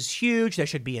like, this is huge. There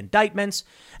should be indictments.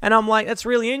 And I'm like, that's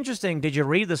really interesting. Did you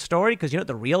read the story? Because you know what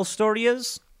the real story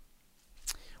is?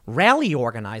 Rally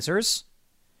organizers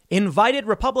invited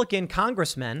Republican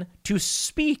congressmen to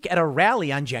speak at a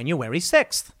rally on January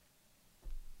 6th.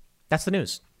 That's the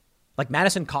news. Like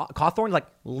Madison Cawthorn, like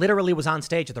literally was on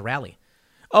stage at the rally.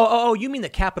 Oh, you mean the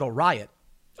Capitol riot?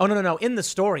 Oh, no. In the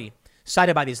story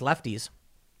cited by these lefties,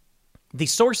 the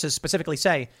sources specifically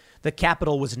say the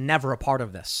Capitol was never a part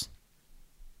of this.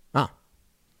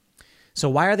 So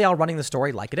why are they all running the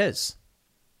story like it is?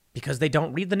 Because they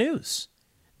don't read the news.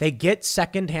 They get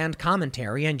secondhand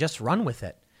commentary and just run with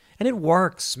it. And it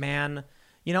works, man.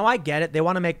 You know, I get it. They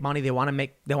want to make money. They want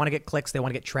to get clicks. They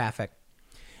want to get traffic.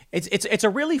 It's a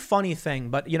really funny thing,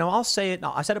 but, you know, I'll say it.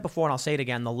 I said it before and I'll say it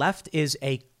again. The left is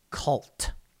a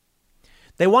cult.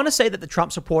 They want to say that the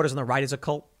Trump supporters on the right is a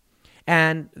cult,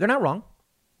 and they're not wrong.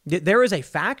 There is a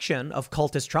faction of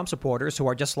cultist Trump supporters who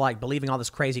are just like believing all this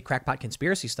crazy crackpot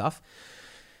conspiracy stuff.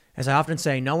 As I often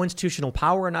say, no institutional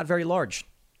power and not very large.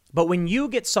 But when you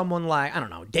get someone like, I don't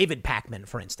know, David Pakman,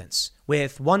 for instance,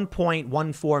 with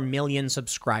 1.14 million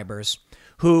subscribers,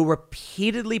 who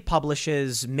repeatedly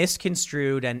publishes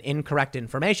misconstrued and incorrect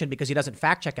information because he doesn't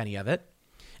fact check any of it.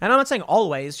 And I'm not saying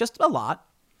always, just a lot.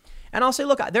 And I'll say,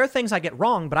 look, there are things I get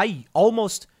wrong, but I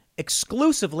almost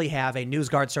exclusively have a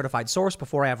NewsGuard certified source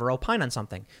before I ever opine on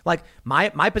something. Like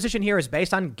my position here is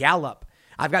based on Gallup.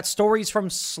 I've got stories from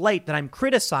Slate that I'm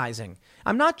criticizing.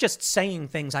 I'm not just saying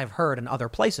things I've heard in other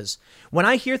places. When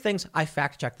I hear things, I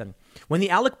fact check them. When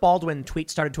the Alec Baldwin tweet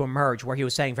started to emerge where he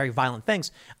was saying very violent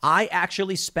things, I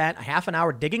actually spent a half an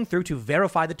hour digging through to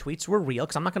verify the tweets were real,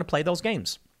 because I'm not going to play those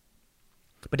games.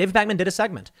 But David Pakman did a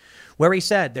segment where he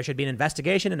said there should be an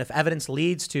investigation, and if evidence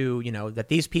leads to, you know, that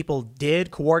these people did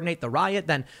coordinate the riot,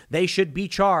 then they should be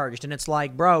charged. And it's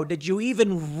like, bro, did you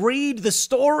even read the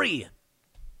story?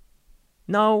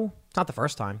 No, it's not the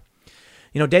first time.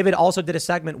 You know, David also did a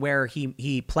segment where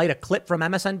he played a clip from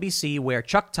MSNBC where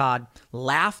Chuck Todd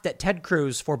laughed at Ted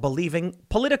Cruz for believing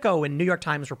Politico and New York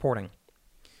Times reporting.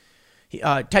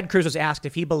 Ted Cruz was asked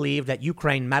if he believed that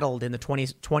Ukraine meddled in the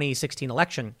 2016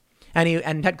 election.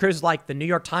 And Ted Cruz is like, the New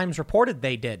York Times reported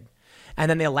they did. And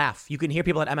then they laugh. You can hear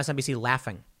people at MSNBC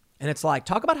laughing. And it's like,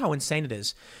 talk about how insane it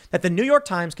is that the New York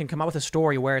Times can come out with a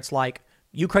story where it's like,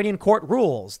 Ukrainian court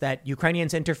rules that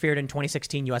Ukrainians interfered in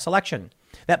 2016 U.S. election.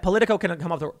 That Politico can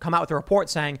come out with a report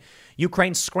saying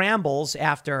Ukraine scrambles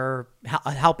after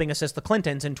helping assist the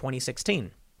Clintons in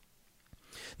 2016.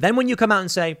 Then when you come out and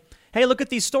say, hey, look at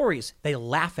these stories, they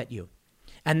laugh at you.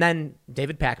 And then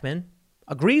David Pakman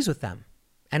agrees with them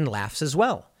and laughs as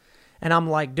well. And I'm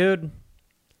like, dude,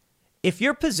 if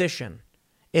your position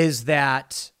is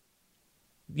that,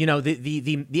 you know,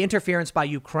 the interference by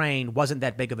Ukraine wasn't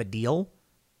that big of a deal,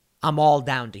 I'm all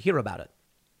down to hear about it.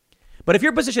 But if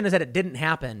your position is that it didn't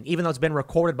happen, even though it's been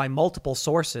recorded by multiple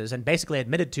sources and basically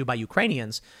admitted to by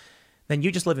Ukrainians, then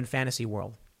you just live in fantasy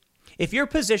world. If your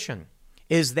position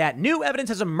is that new evidence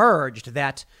has emerged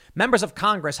that members of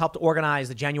Congress helped organize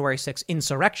the January 6th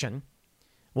insurrection,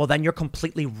 well, then you're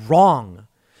completely wrong.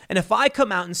 And if I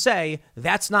come out and say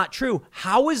that's not true,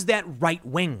 how is that right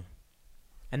wing?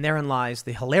 And therein lies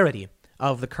the hilarity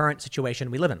of the current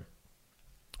situation we live in.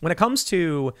 When it comes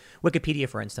to Wikipedia,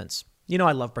 for instance,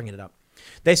 I love bringing it up.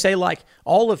 They say like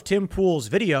all of Tim Pool's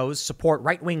videos support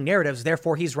right-wing narratives,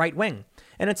 therefore he's right-wing.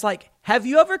 And it's like, have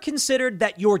you ever considered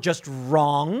that you're just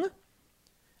wrong?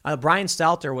 Brian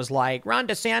Stelter was like, Ron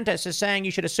DeSantis is saying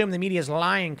you should assume the media is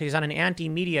lying because he's on an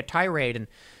anti-media tirade. And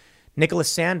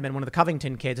Nicholas Sandman, one of the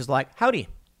Covington kids, is like, howdy,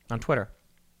 on Twitter.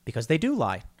 Because they do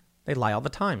lie. They lie all the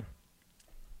time.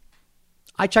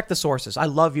 I check the sources. I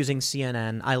love using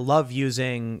CNN. I love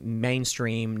using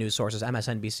mainstream news sources,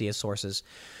 MSNBC as sources,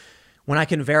 when I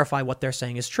can verify what they're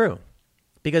saying is true.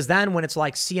 Because then when it's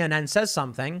like CNN says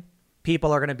something,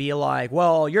 people are going to be like,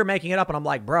 well, you're making it up. And I'm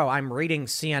like, bro, I'm reading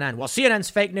CNN. Well, CNN's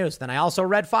fake news. Then I also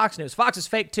read Fox News. Fox is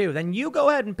fake too. Then you go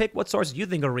ahead and pick what sources you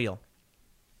think are real.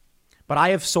 But I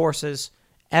have sources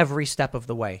every step of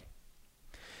the way.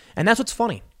 And that's what's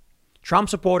funny. Trump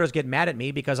supporters get mad at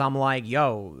me because I'm like,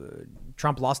 yo,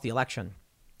 Trump lost the election.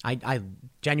 I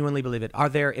genuinely believe it.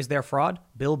 Is there fraud?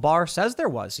 Bill Barr says there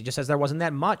was. He just says there wasn't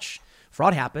that much.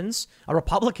 Fraud happens. A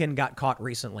Republican got caught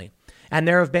recently. And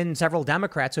there have been several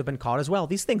Democrats who have been caught as well.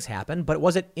 These things happen, but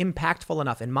was it impactful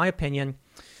enough? In my opinion,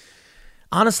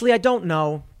 honestly, I don't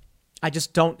know. I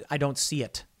don't see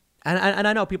it. And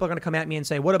I know people are going to come at me and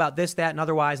say, what about this, that, and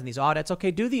otherwise, and these audits?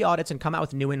 Okay, do the audits and come out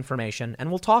with new information, and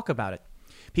we'll talk about it.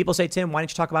 People say, Tim, why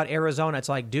didn't you talk about Arizona? It's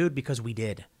like, dude, because we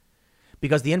did.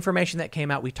 Because the information that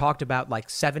came out, we talked about like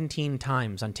 17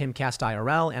 times on Timcast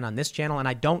IRL and on this channel, and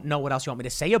I don't know what else you want me to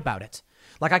say about it.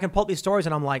 Like, I can pull up these stories,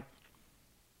 and I'm like,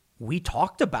 we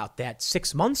talked about that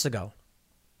 6 months ago.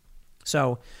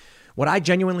 So what I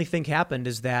genuinely think happened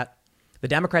is that the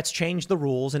Democrats changed the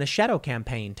rules in a shadow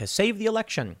campaign to save the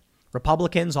election.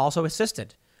 Republicans also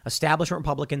assisted. Establishment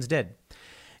Republicans did.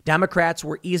 Democrats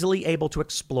were easily able to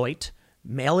exploit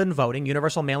mail-in voting,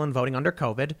 universal mail-in voting under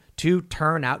COVID to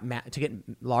get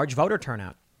large voter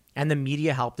turnout. And the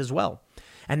media helped as well.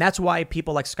 And that's why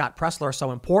people like Scott Pressler are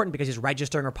so important, because he's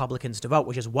registering Republicans to vote,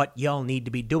 which is what y'all need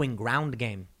to be doing, ground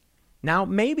game. Now,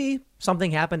 maybe something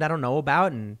happened I don't know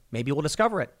about, and maybe we'll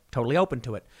discover it. Totally open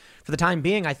to it. For the time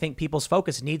being, I think people's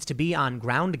focus needs to be on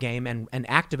ground game and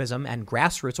activism and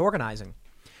grassroots organizing.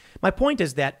 My point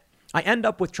is that I end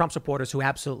up with Trump supporters who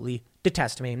absolutely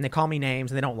detest me, and they call me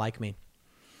names, and they don't like me.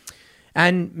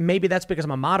 And maybe that's because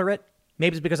I'm a moderate.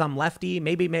 Maybe it's because I'm lefty.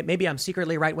 Maybe I'm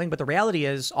secretly right wing. But the reality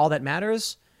is, all that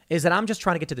matters is that I'm just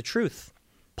trying to get to the truth.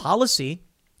 Policy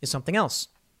is something else.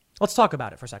 Let's talk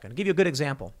about it for a second. I'll give you a good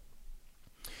example.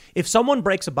 If someone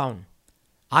breaks a bone,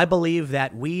 I believe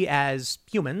that we as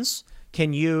humans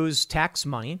can use tax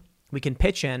money. We can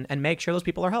pitch in and make sure those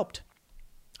people are helped.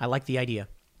 I like the idea.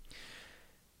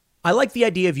 I like the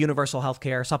idea of universal health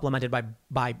care supplemented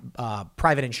by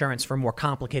private insurance for more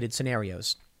complicated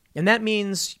scenarios. And that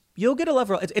means you'll get a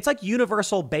level. It's like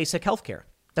universal basic health care.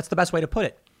 That's the best way to put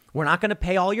it. We're not going to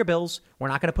pay all your bills. We're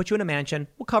not going to put you in a mansion.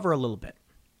 We'll cover a little bit.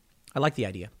 I like the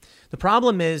idea. The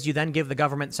problem is you then give the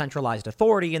government centralized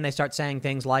authority and they start saying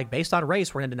things like, based on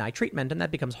race, we're going to deny treatment, and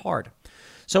that becomes hard.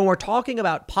 So when we're talking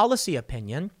about policy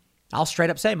opinion, I'll straight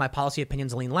up say my policy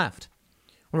opinions lean left.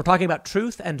 When we're talking about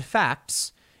truth and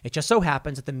facts, it just so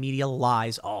happens that the media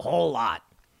lies a whole lot.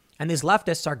 And these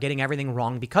leftists are getting everything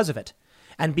wrong because of it.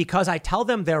 And because I tell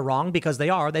them they're wrong because they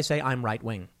are, they say I'm right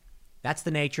wing. That's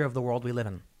the nature of the world we live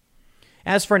in.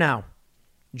 As for now,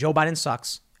 Joe Biden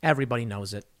sucks. Everybody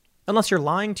knows it. Unless you're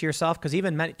lying to yourself, because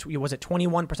even, was it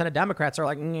 21% of Democrats are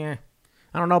like, I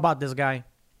don't know about this guy.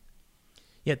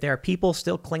 Yet there are people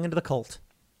still clinging to the cult.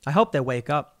 I hope they wake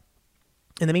up.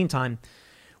 In the meantime,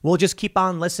 we'll just keep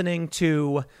on listening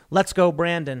to Let's Go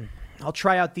Brandon. I'll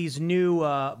try out these new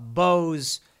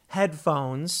Bose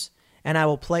headphones, and I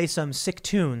will play some sick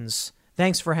tunes.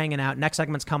 Thanks for hanging out. Next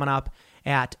segment's coming up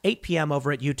at 8 p.m.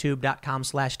 over at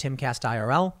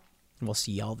youtube.com/TimCastIRL, and we'll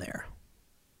see y'all there.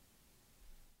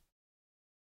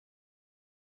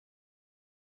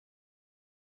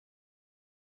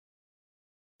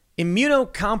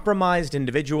 Immunocompromised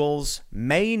individuals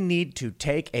may need to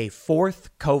take a fourth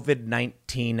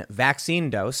COVID-19 vaccine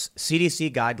dose,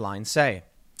 CDC guidelines say.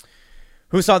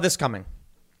 Who saw this coming?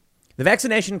 The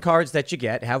vaccination cards that you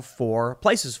get have 4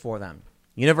 places for them.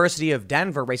 University of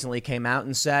Denver recently came out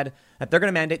and said that they're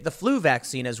going to mandate the flu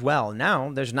vaccine as well.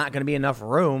 Now, there's not going to be enough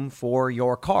room for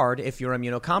your card if you're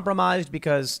immunocompromised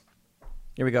because,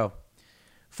 here we go,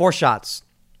 4 shots.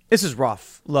 This is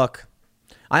rough. Look.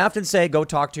 I often say go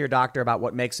talk to your doctor about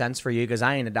what makes sense for you because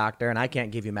I ain't a doctor and I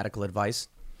can't give you medical advice.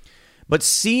 But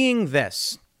seeing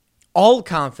this, all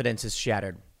confidence is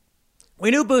shattered. We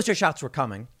knew booster shots were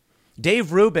coming.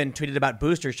 Dave Rubin tweeted about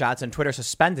booster shots and Twitter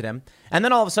suspended him. And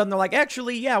then all of a sudden they're like,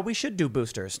 actually, yeah, we should do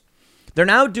boosters. They're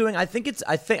now doing, I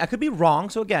could be wrong.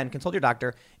 So again, consult your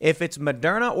doctor. If it's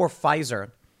Moderna or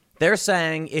Pfizer, they're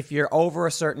saying if you're over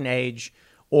a certain age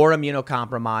or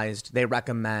immunocompromised, they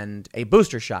recommend a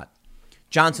booster shot.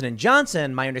 Johnson &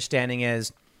 Johnson, my understanding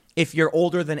is if you're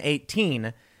older than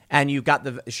 18 and you got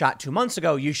the shot 2 months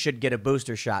ago, you should get a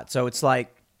booster shot. So it's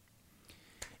like,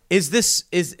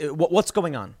 what's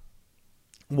going on?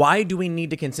 Why do we need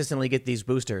to consistently get these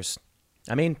boosters?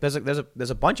 I mean, there's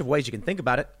a bunch of ways you can think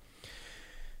about it.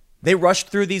 They rushed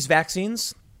through these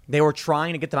vaccines. They were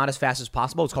trying to get them out as fast as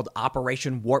possible. It's called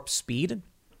Operation Warp Speed.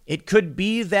 It could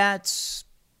be that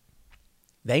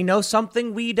they know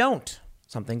something we don't,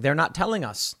 something they're not telling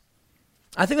us.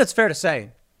 I think that's fair to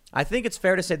say. I think it's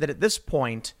fair to say that at this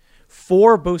point,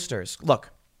 4 boosters.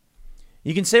 Look,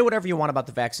 you can say whatever you want about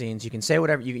the vaccines. You can say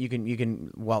whatever you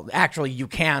can. Well, actually, you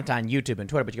can't on YouTube and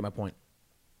Twitter, but you get my point.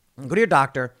 Go to your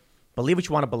doctor. Believe what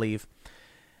you want to believe.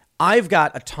 I've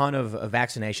got a ton of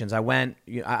vaccinations.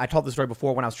 I told this story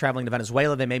before when I was traveling to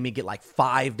Venezuela. They made me get like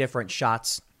 5 different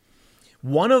shots.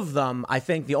 One of them, I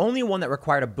think the only one that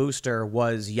required a booster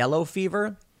was yellow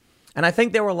fever. And I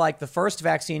think they were like the first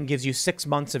vaccine gives you 6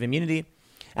 months of immunity.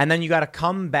 And then you got to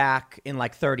come back in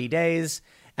like 30 days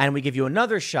and we give you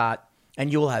another shot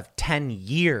and you will have 10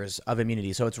 years of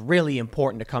immunity. So it's really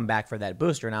important to come back for that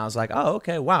booster. And I was like, oh,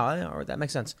 okay, wow, that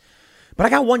makes sense. But I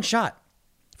got 1 shot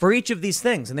for each of these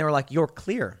things. And they were like, you're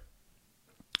clear.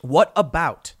 What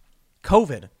about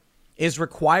COVID is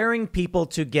requiring people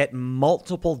to get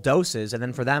multiple doses and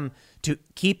then for them to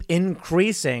keep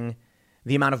increasing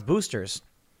the amount of boosters?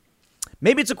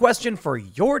 Maybe it's a question for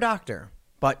your doctor,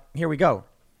 but here we go.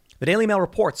 The Daily Mail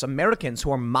reports Americans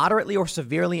who are moderately or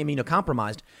severely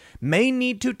immunocompromised may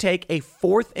need to take a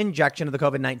 4th injection of the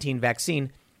COVID-19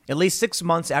 vaccine at least 6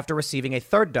 months after receiving a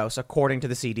 3rd dose, according to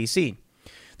the CDC.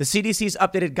 The CDC's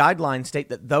updated guidelines state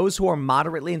that those who are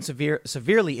moderately and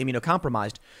severely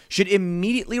immunocompromised should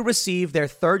immediately receive their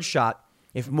 3rd shot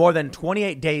if more than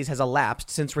 28 days has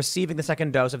elapsed since receiving the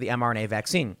 2nd dose of the mRNA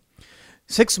vaccine.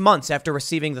 6 months after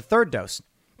receiving the 3rd dose,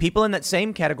 people in that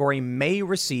same category may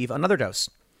receive another dose.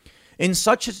 In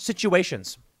such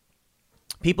situations,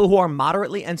 people who are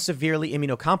moderately and severely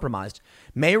immunocompromised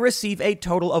may receive a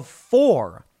total of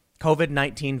 4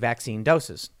 COVID-19 vaccine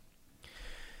doses.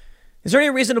 Is there any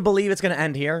reason to believe it's going to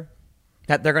end here?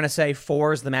 That they're going to say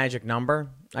 4 is the magic number?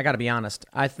 I got to be honest.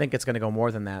 I think it's going to go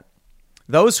more than that.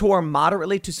 Those who are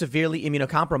moderately to severely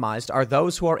immunocompromised are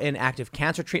those who are in active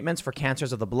cancer treatments for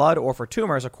cancers of the blood or for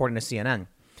tumors, according to CNN.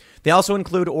 They also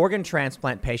include organ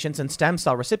transplant patients and stem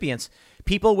cell recipients,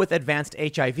 people with advanced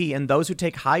HIV, and those who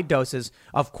take high doses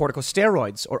of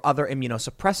corticosteroids or other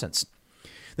immunosuppressants.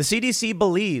 The CDC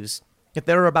believes that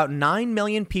there are about 9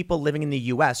 million people living in the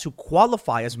U.S. who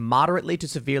qualify as moderately to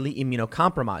severely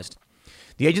immunocompromised.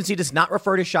 The agency does not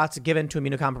refer to shots given to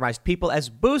immunocompromised people as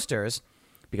boosters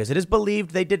because it is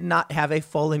believed they did not have a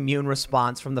full immune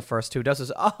response from the first 2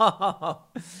 doses. Oh,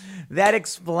 that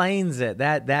explains it.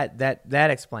 That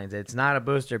explains it. It's not a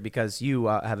booster because you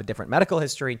have a different medical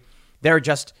history. They're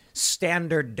just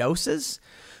standard doses.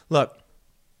 Look,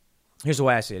 here's the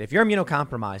way I see it. If you're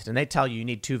immunocompromised and they tell you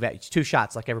need 2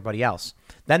 shots like everybody else,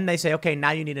 then they say, okay,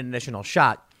 now you need an additional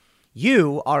shot.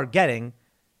 You are getting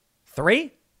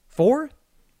 3, 4.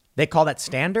 They call that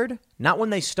standard, not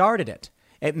when they started it.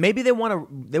 Maybe they want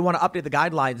to update the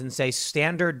guidelines and say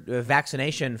standard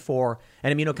vaccination for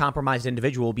an immunocompromised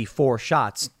individual will be 4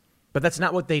 shots. But that's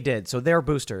not what they did. So they're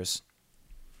boosters.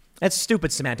 That's a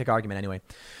stupid semantic argument anyway.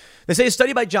 They say a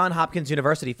study by Johns Hopkins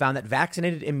University found that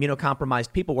vaccinated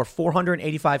immunocompromised people were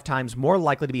 485 times more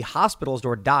likely to be hospitalized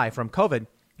or die from COVID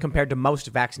compared to most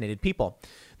vaccinated people.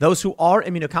 Those who are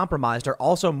immunocompromised are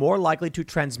also more likely to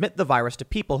transmit the virus to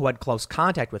people who had close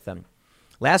contact with them.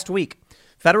 Last week,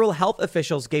 federal health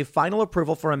officials gave final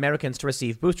approval for Americans to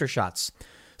receive booster shots.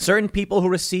 Certain people who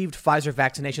received Pfizer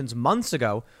vaccinations months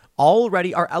ago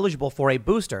already are eligible for a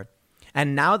booster.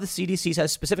 And now the CDC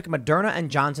says specific Moderna and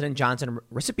Johnson & Johnson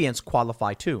recipients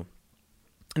qualify too.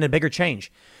 And a bigger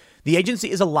change, the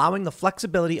agency is allowing the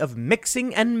flexibility of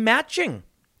mixing and matching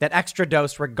that extra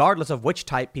dose regardless of which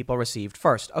type people received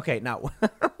first. Okay, now,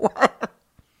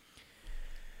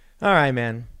 all right,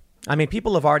 man. I mean,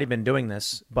 people have already been doing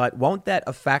this, but won't that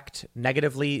affect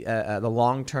negatively the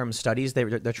long-term studies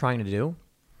they're trying to do?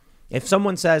 If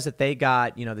someone says that they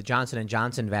got, the Johnson &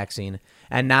 Johnson vaccine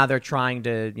and now they're trying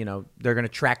to, they're going to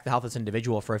track the health of this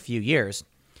individual for a few years.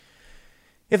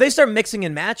 If they start mixing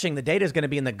and matching, the data is going to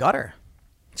be in the gutter.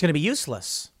 It's going to be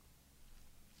useless.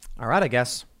 All right, I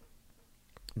guess.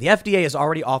 The FDA has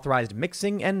already authorized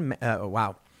mixing and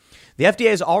The FDA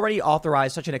has already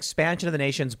authorized such an expansion of the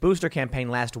nation's booster campaign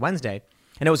last Wednesday,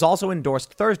 and it was also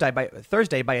endorsed Thursday by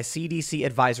a CDC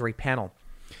advisory panel.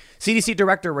 CDC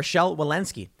Director Rochelle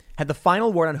Walensky had the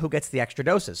final word on who gets the extra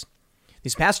doses.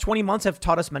 These past 20 months have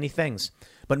taught us many things,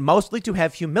 but mostly to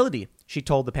have humility, she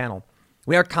told the panel.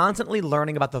 We are constantly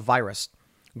learning about the virus,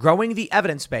 growing the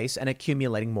evidence base and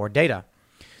accumulating more data.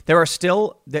 There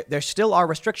still are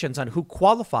restrictions on who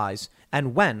qualifies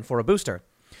and when for a booster.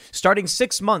 Starting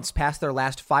 6 months past their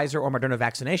last Pfizer or Moderna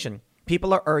vaccination,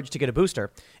 people are urged to get a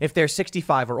booster if they're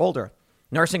 65 or older,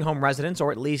 nursing home residents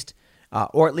or at least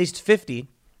 50,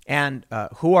 and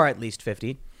who are at least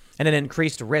 50, and an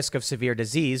increased risk of severe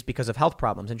disease because of health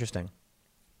problems. Interesting.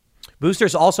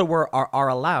 Boosters also are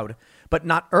allowed, but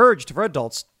not urged for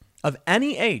adults of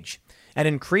any age at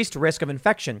increased risk of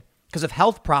infection because of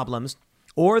health problems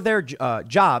or their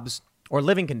jobs or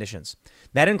living conditions.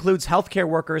 That includes healthcare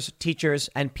workers, teachers,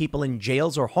 and people in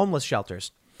jails or homeless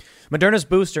shelters. Moderna's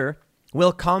booster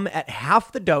will come at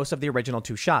half the dose of the original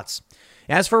 2 shots.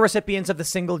 As for recipients of the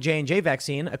single J&J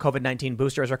vaccine, a COVID-19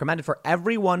 booster is recommended for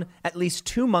everyone at least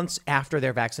 2 months after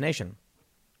their vaccination.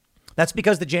 That's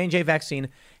because the J&J vaccine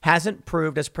hasn't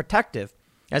proved as protective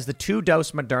as the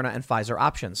 2-dose Moderna and Pfizer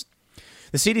options.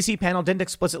 The CDC panel didn't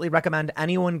explicitly recommend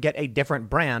anyone get a different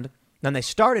brand than they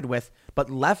started with, but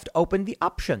left open the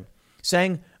option,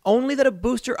 saying only that a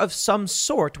booster of some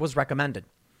sort was recommended.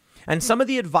 And some of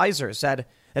the advisors said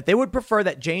that they would prefer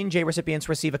that J&J recipients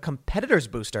receive a competitor's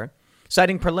booster,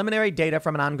 citing preliminary data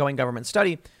from an ongoing government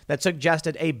study that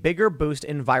suggested a bigger boost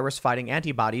in virus-fighting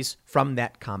antibodies from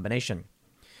that combination.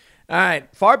 All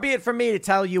right, far be it from me to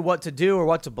tell you what to do or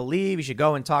what to believe. You should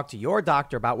go and talk to your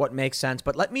doctor about what makes sense.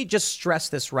 But let me just stress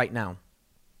this right now.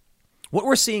 What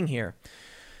we're seeing here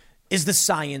is the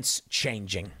science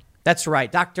changing. That's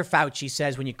right. Dr. Fauci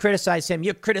says when you criticize him,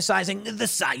 you're criticizing the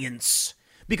science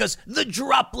because the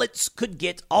droplets could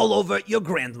get all over your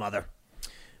grandmother.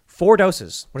 4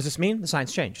 doses. What does this mean? The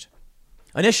science changed.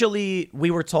 Initially,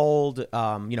 we were told,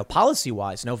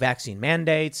 policy-wise, no vaccine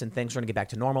mandates and things are going to get back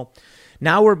to normal.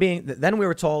 Now then we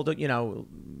were told,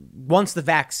 once the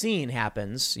vaccine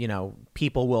happens,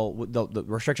 the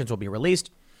restrictions will be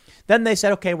released. Then they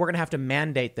said, okay, we're going to have to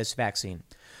mandate this vaccine.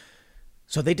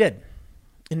 So they did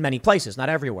in many places, not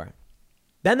everywhere.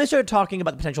 Then they started talking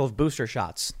about the potential of booster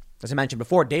shots. As I mentioned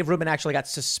before, Dave Rubin actually got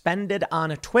suspended on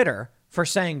Twitter for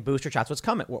saying booster shots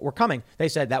were coming. They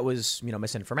said that was,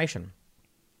 misinformation.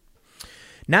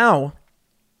 Now,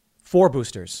 4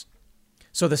 boosters.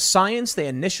 So the science they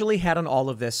initially had on all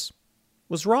of this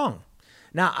was wrong.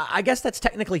 Now, I guess that's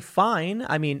technically fine.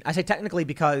 I mean, I say technically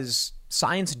because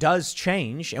science does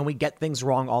change and we get things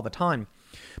wrong all the time.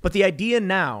 But the idea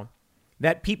now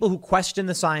that people who question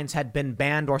the science had been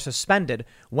banned or suspended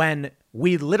when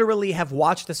we literally have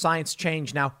watched the science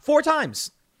change now 4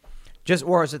 times.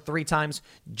 Or is it 3 times?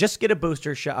 Just get a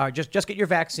booster shot. Just get your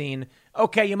vaccine.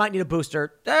 Okay, you might need a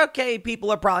booster. Okay,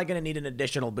 people are probably going to need an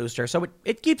additional booster. So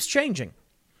it keeps changing.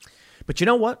 But you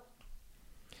know what?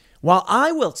 While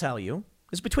I will tell you,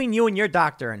 it's between you and your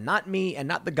doctor and not me and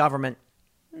not the government.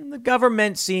 The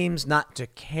government seems not to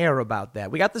care about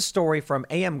that. We got the story from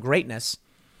AM Greatness.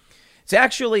 It's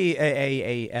actually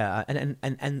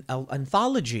an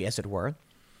anthology, as it were.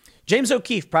 James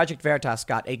O'Keefe, Project Veritas,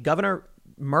 got a Governor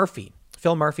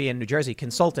Phil Murphy in New Jersey,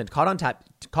 consultant, caught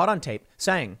on tape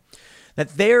saying that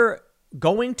they're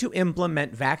going to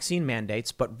implement vaccine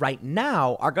mandates, but right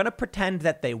now are going to pretend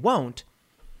that they won't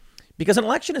because an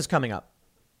election is coming up.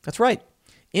 That's right.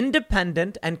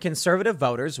 Independent and conservative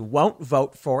voters won't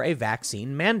vote for a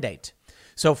vaccine mandate.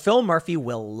 So Phil Murphy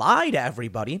will lie to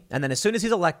everybody, and then as soon as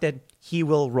he's elected, he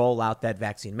will roll out that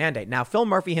vaccine mandate. Now, Phil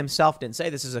Murphy himself didn't say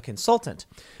this as a consultant,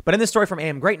 but in this story from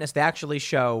AM Greatness, they actually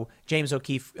show James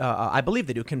O'Keefe, I believe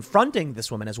they do, confronting this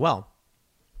woman as well.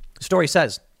 The story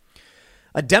says,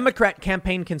 a Democrat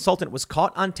campaign consultant was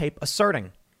caught on tape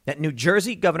asserting that New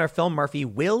Jersey Governor Phil Murphy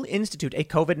will institute a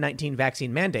COVID-19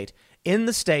 vaccine mandate in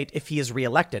the state if he is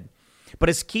reelected, but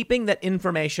is keeping that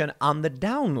information on the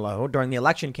down low during the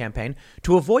election campaign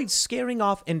to avoid scaring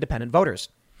off independent voters.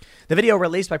 The video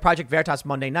released by Project Veritas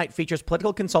Monday night features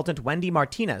political consultant Wendy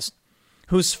Martinez,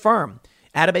 whose firm,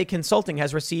 Atabay Consulting,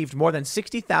 has received more than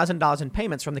 $60,000 in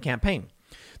payments from the campaign.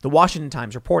 The Washington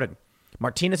Times reported.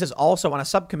 Martinez is also on a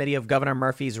subcommittee of Governor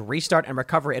Murphy's Restart and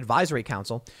Recovery Advisory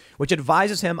Council, which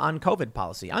advises him on COVID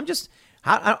policy.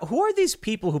 Who are these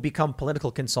people who become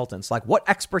political consultants? Like, what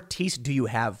expertise do you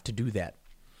have to do that?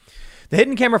 The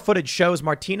hidden camera footage shows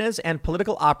Martinez and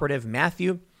political operative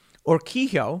Matthew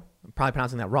Urquijo, I'm probably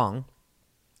pronouncing that wrong,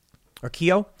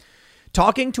 Urquijo,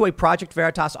 talking to a Project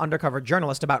Veritas undercover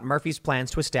journalist about Murphy's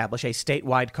plans to establish a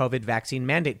statewide COVID vaccine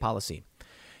mandate policy.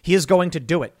 He is going to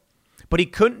do it, but he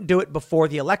couldn't do it before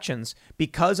the elections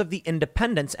because of the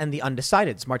independents and the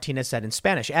undecideds, Martinez said in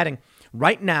Spanish, adding,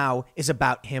 right now is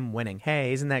about him winning.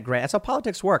 Hey, isn't that great? That's how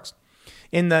politics works.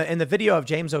 In the video of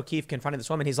James O'Keefe confronting this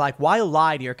woman, he's like, why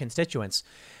lie to your constituents?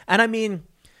 And I mean,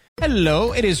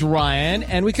 hello, it is Ryan,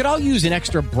 and we could all use an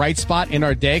extra bright spot in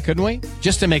our day, couldn't we?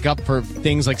 Just to make up for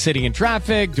things like sitting in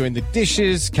traffic, doing the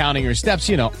dishes, counting your steps,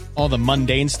 you know, all the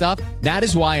mundane stuff. That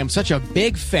is why I'm such a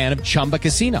big fan of Chumba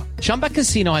Casino. Chumba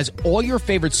Casino has all your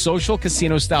favorite social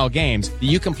casino-style games that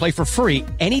you can play for free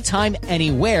anytime,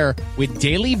 anywhere with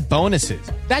daily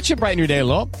bonuses. That should brighten your day a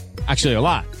little. Actually, a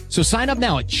lot. So sign up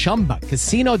now at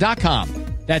ChumbaCasino.com.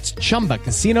 That's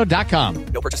ChumbaCasino.com.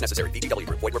 No purchase necessary. VGW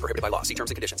Group. Void where prohibited by law. See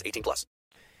terms and conditions. 18+.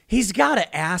 he's got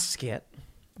to ask it.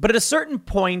 But at a certain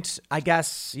point, I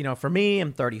guess, you know, for me,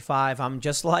 I'm 35. I'm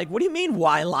just like, what do you mean,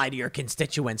 why lie to your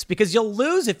constituents? Because you'll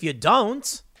lose if you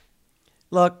don't.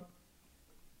 Look,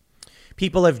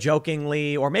 people have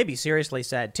jokingly or maybe seriously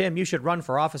said, Tim, you should run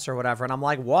for office or whatever. And I'm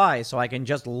like, why? So I can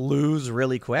just lose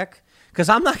really quick? Because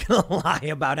I'm not going to lie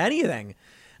about anything.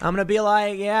 I'm going to be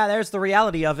like, yeah, there's the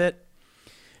reality of it.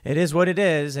 It is what it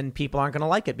is. And people aren't going to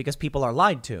like it because people are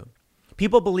lied to.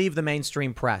 People believe the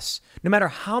mainstream press. No matter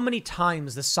how many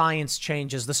times the science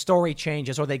changes, the story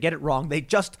changes, or they get it wrong, they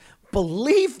just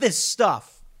believe this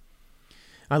stuff.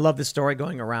 I love this story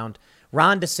going around.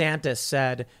 Ron DeSantis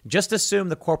said, just assume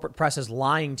the corporate press is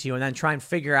lying to you and then try and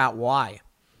figure out why.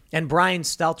 And Brian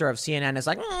Stelter of CNN is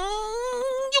like,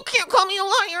 you can't call me a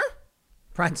liar.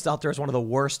 Brian Stelter is one of the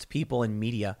worst people in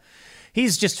media.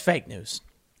 He's just fake news.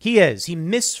 He is. He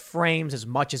misframes as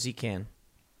much as he can.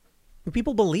 And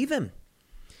people believe him.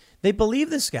 They believe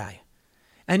this guy.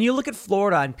 And you look at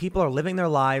Florida and people are living their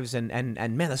lives and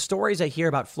man, the stories I hear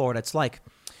about Florida, it's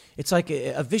like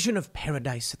a vision of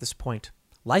paradise at this point.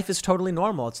 Life is totally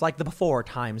normal. It's like the before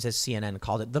times, as CNN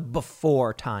called it, the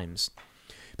before times.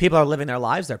 People are living their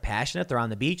lives. They're passionate. They're on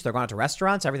the beach. They're going out to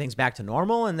restaurants. Everything's back to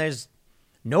normal. And there's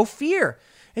no fear.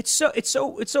 It's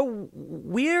so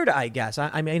weird, I guess.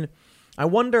 I mean, I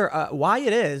wonder why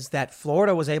it is that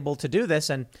Florida was able to do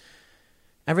this and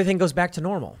everything goes back to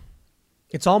normal.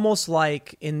 It's almost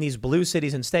like in these blue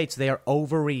cities and states, they are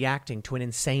overreacting to an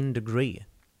insane degree.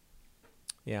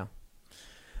 Yeah.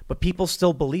 But people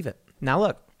still believe it. Now,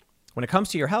 look, when it comes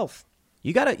to your health,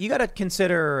 you gotta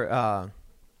consider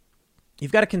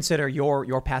you've got to consider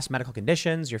your past medical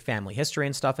conditions, your family history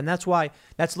and stuff. And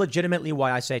that's legitimately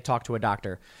why I say talk to a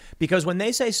doctor. Because when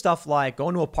they say stuff like go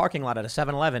into a parking lot at a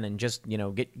 7-Eleven and just, you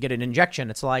know, get an injection,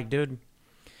 it's like, dude,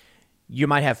 you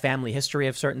might have family history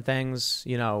of certain things,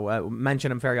 you know, mention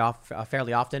them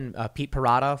fairly often. Pete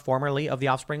Parada, formerly of The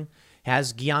Offspring,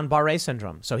 has Guillain-Barré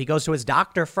syndrome. So he goes to his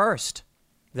doctor first.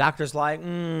 The doctor's like,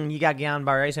 you got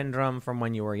Guillain-Barré syndrome from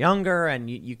when you were younger and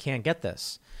you can't get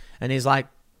this. And he's like,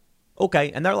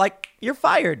 okay. And they're like, you're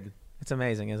fired. It's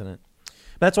amazing, isn't it?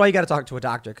 But that's why you got to talk to a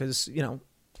doctor because, you know,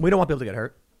 we don't want people to get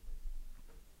hurt.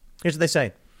 Here's what they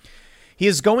say. He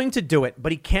is going to do it,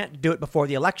 but he can't do it before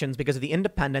the elections because of the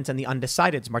independents and the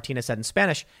undecideds, Martinez said in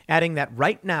Spanish, adding that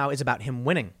right now is about him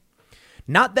winning.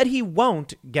 Not that he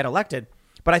won't get elected,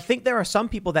 but I think there are some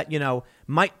people that, you know,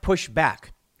 might push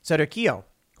back. Said Urquillo,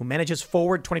 who manages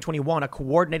Forward 2021, a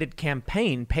coordinated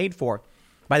campaign paid for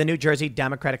by the New Jersey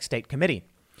Democratic State Committee.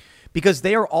 Because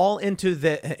they are all into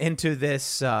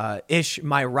this ish,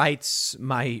 my rights,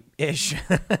 my ish,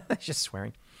 just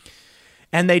swearing.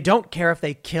 And they don't care if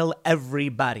they kill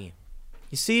everybody.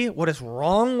 You see what is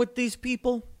wrong with these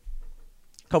people?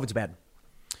 COVID's bad.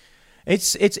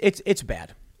 It's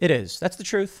bad. It is. That's the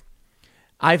truth.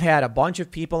 I've had a bunch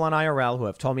of people on IRL who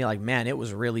have told me like, man, it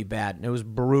was really bad. And it was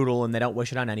brutal and they don't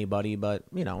wish it on anybody. But,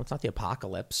 you know, it's not the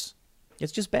apocalypse.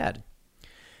 It's just bad.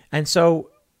 And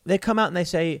so they come out and they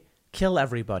say, kill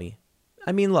everybody.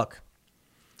 I mean, look,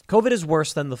 COVID is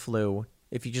worse than the flu.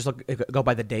 If you just go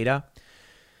by the data.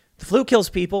 The flu kills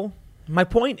people. My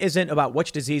point isn't about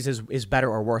which disease is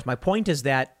better or worse. My point is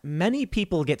that many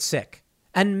people get sick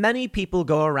and many people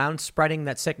go around spreading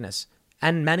that sickness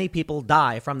and many people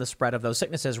die from the spread of those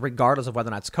sicknesses, regardless of whether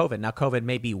or not it's COVID. Now, COVID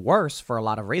may be worse for a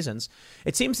lot of reasons.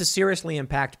 It seems to seriously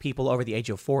impact people over the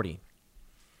age of 40.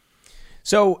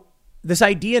 So this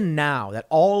idea now that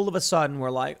all of a sudden we're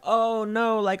like, oh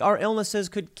no, like our illnesses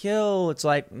could kill. It's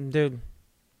like, dude,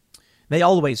 they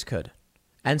always could.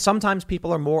 And sometimes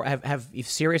people are have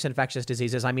serious infectious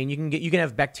diseases. I mean, you can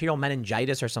have bacterial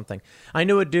meningitis or something. I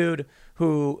knew a dude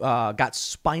who got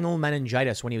spinal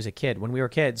meningitis when he was a kid. When we were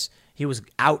kids, he was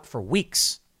out for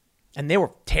weeks, and they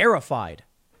were terrified.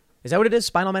 Is that what it is?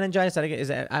 Spinal meningitis?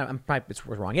 I'm probably it's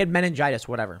wrong. He had meningitis,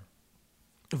 whatever.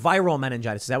 Viral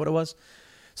meningitis. Is that what it was?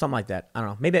 Something like that. I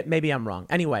don't know. Maybe I'm wrong.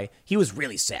 Anyway, he was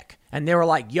really sick. And they were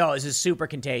like, yo, this is super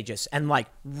contagious and like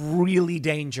really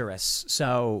dangerous.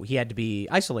 So he had to be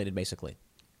isolated, basically.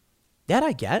 That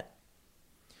I get.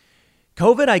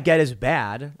 COVID, I get, is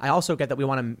bad. I also get that we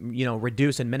want to,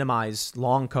 reduce and minimize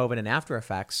long COVID and after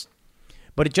effects.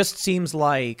 But it just seems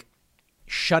like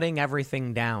shutting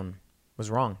everything down was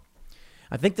wrong.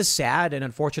 I think the sad and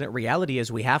unfortunate reality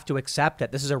is we have to accept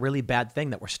that this is a really bad thing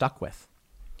that we're stuck with.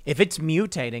 If it's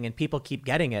mutating and people keep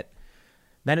getting it,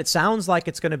 then it sounds like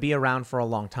it's going to be around for a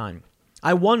long time.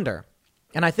 I wonder,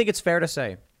 and I think it's fair to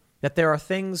say, that there are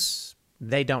things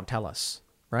they don't tell us,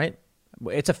 right?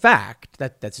 It's a fact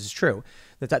that this is true.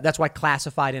 That's why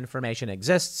classified information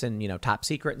exists and, top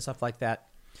secret and stuff like that.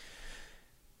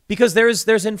 Because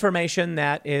there's information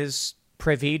that is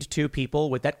privied to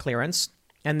people with that clearance.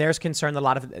 And there's concern that a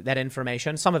lot of that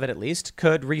information, some of it at least,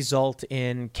 could result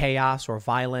in chaos or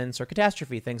violence or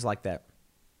catastrophe, things like that.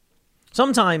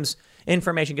 Sometimes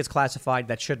information gets classified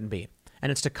that shouldn't be,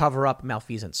 and it's to cover up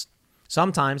malfeasance.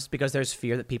 Sometimes because there's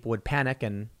fear that people would panic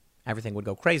and everything would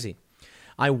go crazy.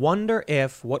 I wonder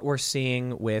if what we're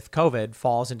seeing with COVID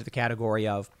falls into the category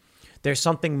of there's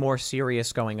something more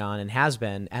serious going on and has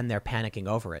been, and they're panicking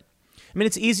over it. I mean,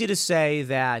 it's easy to say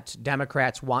that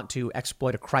Democrats want to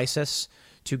exploit a crisis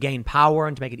to gain power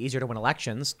and to make it easier to win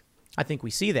elections. I think we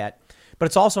see that. But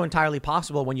it's also entirely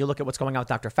possible when you look at what's going on with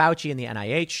Dr. Fauci and the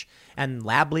NIH and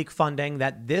lab leak funding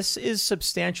that this is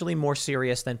substantially more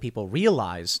serious than people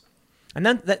realize. And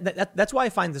then that's why I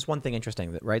find this one thing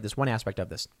interesting, right? This one aspect of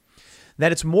this,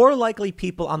 that it's more likely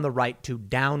people on the right to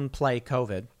downplay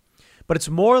COVID, but it's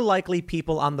more likely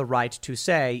people on the right to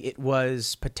say it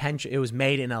was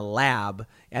made in a lab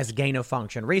as gain of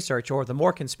function research, or the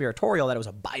more conspiratorial that it was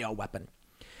a bioweapon.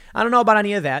 I don't know about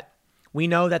any of that. We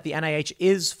know that the NIH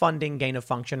is funding gain of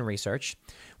function research.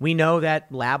 We know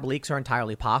that lab leaks are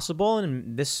entirely possible,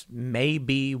 and this may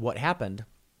be what happened.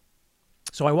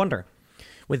 So I wonder,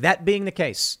 with that being the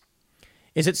case,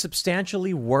 is it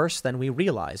substantially worse than we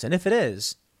realize? And if it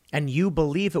is, and you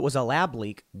believe it was a lab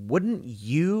leak, wouldn't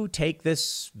you take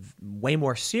this way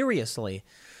more seriously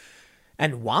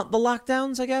and want the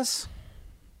lockdowns, I guess?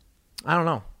 I don't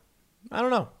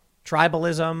know.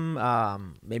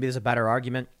 Tribalism, maybe there's a better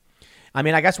argument. I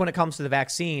mean, I guess when it comes to the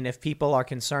vaccine, if people are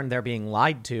concerned they're being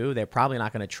lied to, they're probably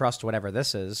not going to trust whatever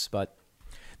this is. But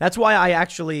that's why I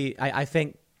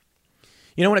think,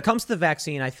 when it comes to the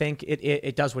vaccine, I think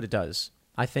it does what it does.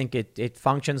 I think it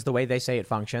functions the way they say it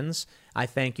functions. I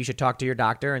think you should talk to your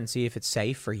doctor and see if it's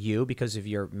safe for you because of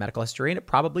your medical history, and it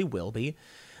probably will be.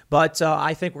 But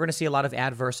I think we're going to see a lot of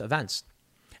adverse events.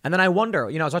 And then I wonder,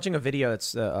 I was watching a video.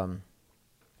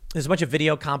 There's a bunch of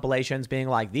video compilations being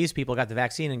like, these people got the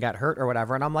vaccine and got hurt or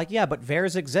whatever. And I'm like, yeah, but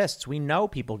VAERS exists. We know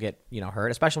people get, hurt,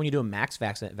 especially when you do a max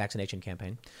vaccination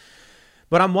campaign.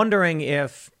 But I'm wondering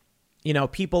if,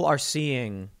 people are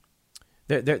seeing,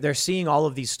 they're seeing all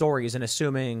of these stories and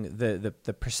assuming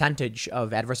the percentage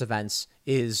of adverse events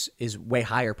is way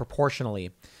higher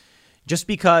proportionally. Just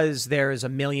because there's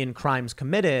 1 million crimes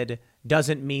committed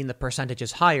doesn't mean the percentage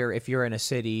is higher if you're in a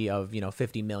city of,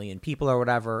 50 million people or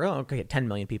whatever. Oh, okay, 10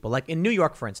 million people. Like in New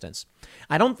York, for instance.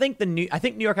 I think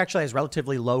New York actually has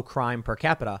relatively low crime per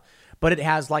capita, but it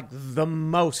has like the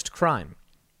most crime.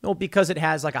 Well, because it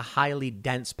has like a highly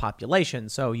dense population.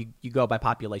 So you go by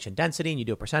population density and you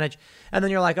do a percentage. And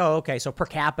then you're like, oh, okay, so per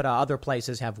capita, other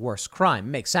places have worse crime.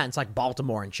 Makes sense, like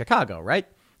Baltimore and Chicago, right?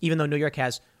 Even though New York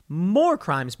has more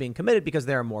crimes being committed because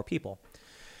there are more people.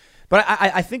 But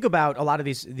I think about a lot of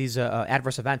these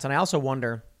adverse events, and I also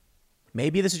wonder,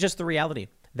 maybe this is just the reality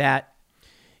that,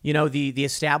 the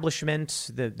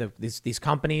establishment, these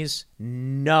companies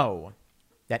know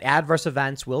that adverse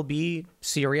events will be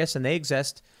serious and they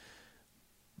exist,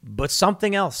 but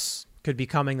something else could be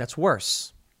coming that's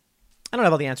worse. I don't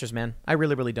have all the answers, man. I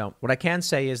really, really don't. What I can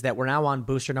say is that we're now on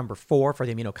booster number 4 for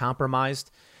the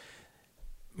immunocompromised.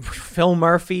 Phil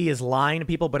Murphy is lying to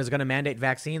people, but is going to mandate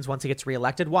vaccines once he gets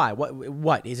reelected. Why?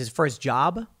 What is his first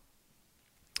job?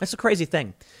 That's a crazy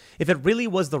thing. If it really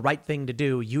was the right thing to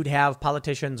do, you'd have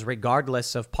politicians,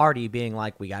 regardless of party, being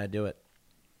like, we got to do it.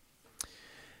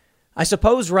 I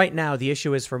suppose right now the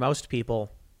issue is for most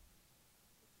people,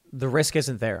 the risk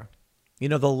isn't there.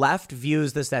 The left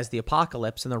views this as the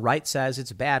apocalypse and the right says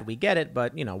it's bad. We get it,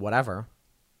 but, whatever.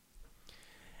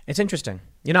 It's interesting.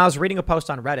 I was reading a post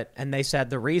on Reddit and they said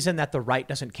the reason that the right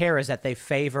doesn't care is that they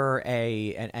favor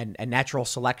a natural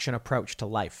selection approach to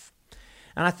life.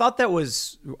 And I thought that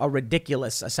was a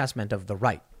ridiculous assessment of the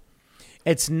right.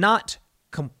 It's not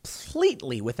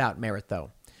completely without merit,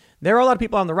 though. There are a lot of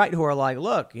people on the right who are like,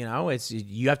 look,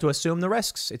 you have to assume the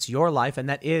risks. It's your life. And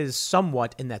that is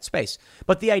somewhat in that space.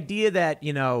 But the idea that,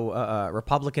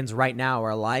 Republicans right now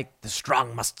are like, the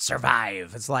strong must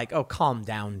survive. It's like, oh, calm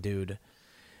down, dude.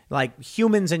 Like,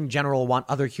 humans in general want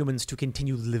other humans to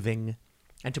continue living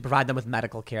and to provide them with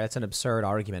medical care. That's an absurd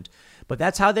argument. But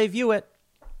that's how they view it.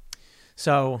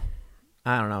 So,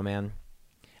 I don't know, man.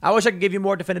 I wish I could give you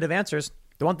more definitive answers.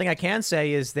 The one thing I can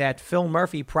say is that Phil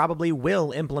Murphy probably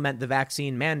will implement the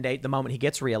vaccine mandate the moment he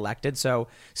gets reelected. So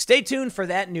stay tuned for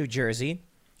that, New Jersey.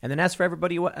 And then as for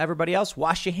everybody else,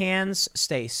 wash your hands,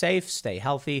 stay safe, stay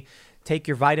healthy, take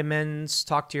your vitamins,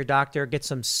 talk to your doctor, get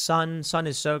some sun. Sun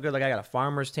is so good. Like I got a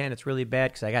farmer's tan. It's really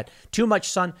bad because I got too much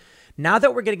sun. Now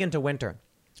that we're getting into winter,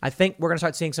 I think we're going to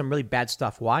start seeing some really bad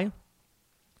stuff. Why?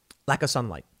 Lack of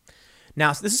sunlight.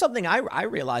 Now, this is something I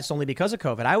realized only because of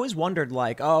COVID. I always wondered,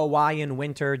 like, oh, why in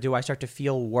winter do I start to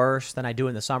feel worse than I do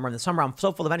in the summer? In the summer, I'm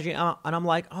so full of energy, and I'm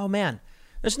like, oh, man,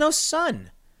 there's no sun.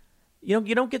 You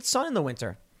don't get sun in the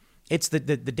winter. It's the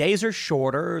days are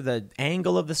shorter, the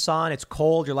angle of the sun, it's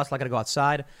cold, you're less likely to go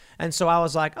outside. And so I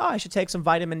was like, oh, I should take some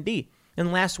vitamin D.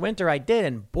 And last winter I did,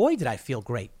 and boy, did I feel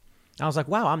great. I was like,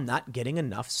 wow, I'm not getting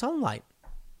enough sunlight.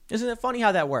 Isn't it funny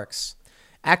how that works?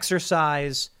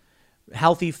 Exercise,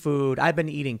 healthy food. I've been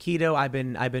eating keto. I've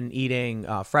been eating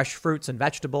fresh fruits and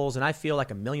vegetables, and I feel like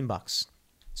 $1,000,000.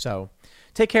 So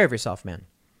take care of yourself, man.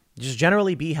 Just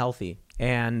generally be healthy.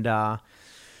 And I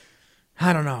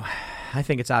don't know. I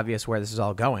think it's obvious where this is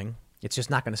all going. It's just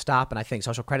not going to stop. And I think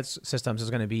social credit systems is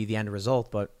going to be the end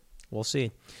result, but we'll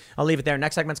see. I'll leave it there.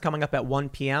 Next segment's coming up at 1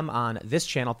 p.m. on this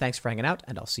channel. Thanks for hanging out,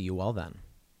 and I'll see you all then.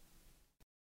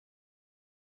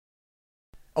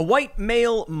 A white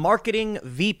male marketing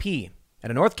VP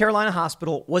at a North Carolina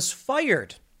hospital was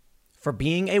fired for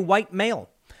being a white male.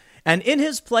 And in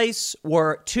his place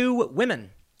were 2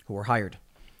 women who were hired.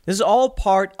 This is all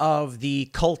part of the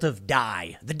cult of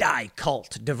DIE, the DIE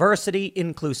cult, diversity,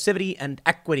 inclusivity, and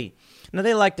equity. Now,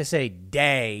 they like to say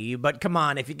DAY, but come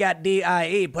on, if you got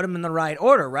DIE, put them in the right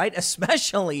order, right?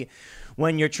 Especially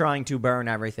when you're trying to burn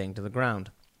everything to the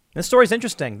ground. This story's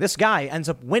interesting. This guy ends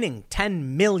up winning $10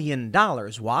 million.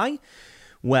 Why?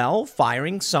 Well,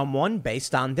 firing someone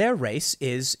based on their race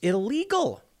is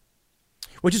illegal,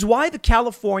 which is why the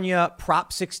California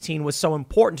Prop 16 was so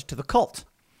important to the cult.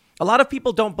 A lot of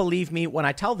people don't believe me when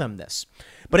I tell them this,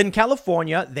 but in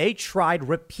California, they tried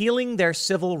repealing their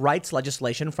civil rights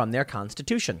legislation from their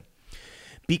constitution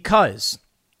because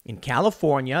in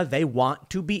California, they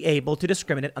want to be able to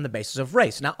discriminate on the basis of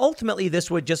race. Now, ultimately, this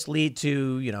would just lead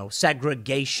to,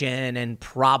 segregation and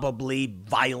probably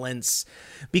violence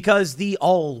because the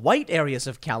all-white areas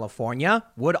of California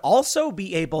would also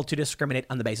be able to discriminate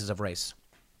on the basis of race.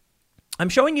 I'm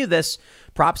showing you this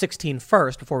Prop 16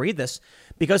 first before we read this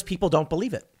because people don't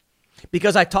believe it.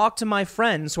 Because I talk to my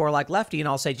friends who are like lefty and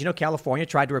I'll say, do you know California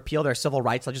tried to repeal their civil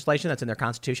rights legislation that's in their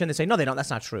constitution? They say, no, they don't. That's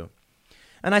not true.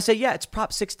 And I say, yeah, it's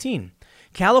Prop 16.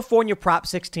 California Prop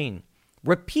 16.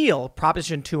 Repeal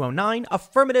Proposition 209,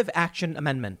 Affirmative Action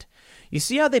Amendment. You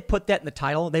see how they put that in the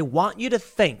title? They want you to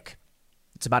think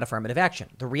it's about affirmative action.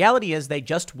 The reality is they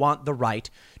just want the right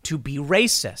to be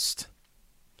racist.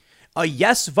 A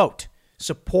yes vote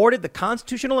supported the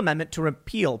constitutional amendment to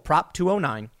repeal Prop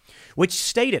 209, which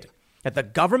stated that the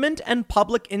government and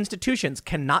public institutions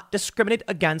cannot discriminate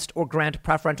against or grant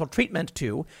preferential treatment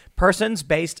to persons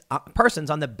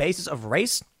on the basis of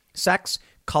race, sex,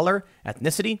 color,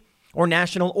 ethnicity, or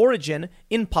national origin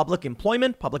in public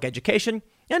employment, public education,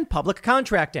 and public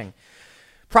contracting.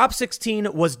 Prop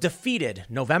 16 was defeated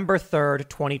November 3rd,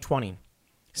 2020.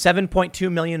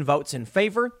 7.2 million votes in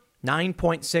favor,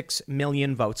 9.6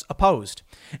 million votes opposed.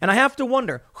 And I have to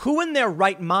wonder, who in their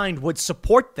right mind would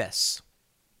support this?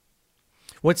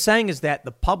 What's saying is that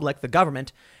the public, the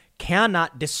government,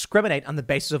 cannot discriminate on the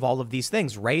basis of all of these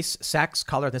things, race, sex,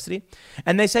 color, ethnicity.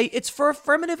 And they say it's for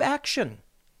affirmative action.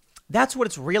 That's what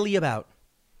it's really about.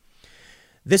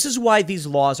 This is why these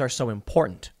laws are so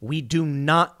important. We do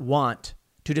not want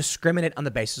to discriminate on the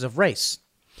basis of race.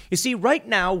 You see, right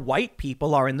now, white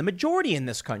people are in the majority in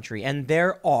this country, and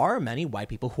there are many white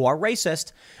people who are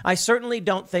racist. I certainly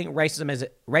don't think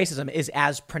racism is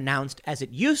as pronounced as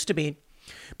it used to be,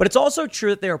 but it's also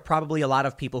true that there are probably a lot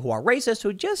of people who are racist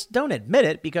who just don't admit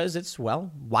it because it's,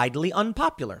 well, widely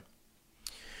unpopular.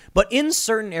 But in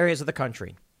certain areas of the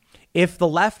country, if the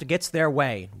left gets their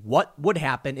way, what would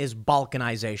happen is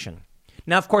balkanization.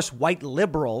 Now, of course, white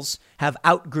liberals have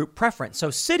outgroup preference. So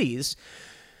cities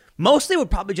mostly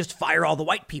would probably just fire all the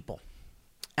white people.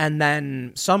 And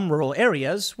then some rural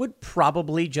areas would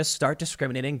probably just start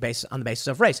discriminating based on the basis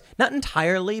of race. Not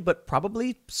entirely, but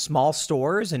probably small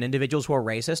stores and individuals who are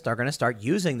racist are going to start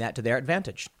using that to their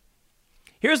advantage.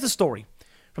 Here's the story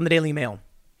from the Daily Mail.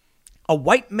 A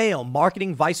white male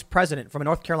marketing vice president from a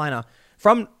North Carolina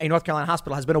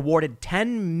hospital has been awarded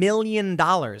 $10 million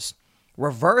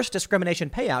reverse discrimination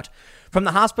payout from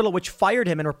the hospital, which fired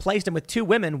him and replaced him with two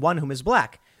women, one whom is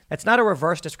black. That's not a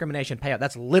reverse discrimination payout.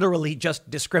 That's literally just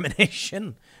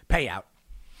discrimination payout.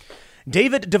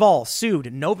 David Duvall sued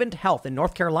Novant Health in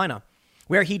North Carolina,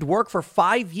 where he'd worked for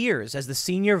 5 years as the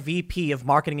senior VP of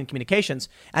marketing and communications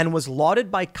and was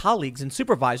lauded by colleagues and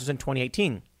supervisors in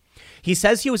 2018. He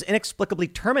says he was inexplicably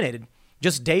terminated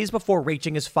just days before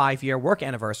reaching his 5-year work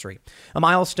anniversary, a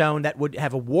milestone that would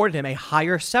have awarded him a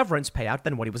higher severance payout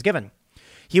than what he was given.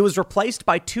 He was replaced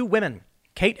by two women,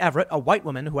 Kate Everett, a white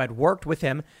woman who had worked with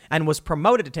him and was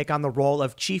promoted to take on the role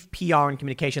of chief PR and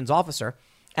communications officer,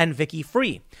 and Vicky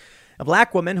Free, a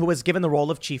black woman who was given the role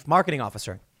of chief marketing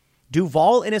officer.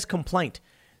 Duvall, in his complaint,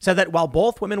 said that while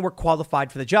both women were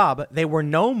qualified for the job, they were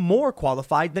no more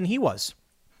qualified than he was.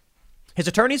 His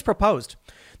attorneys proposed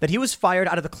that he was fired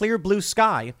out of the clear blue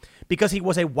sky because he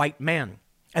was a white man,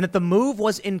 and that the move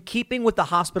was in keeping with the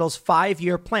hospital's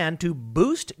 5-year plan to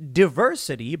boost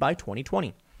diversity by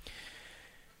 2020.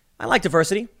 I like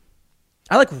diversity.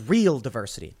 I like real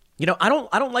diversity. You know, I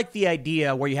don't like the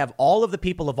idea where you have all of the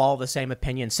people of all the same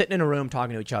opinion sitting in a room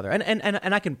talking to each other,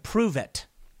 and I can prove it.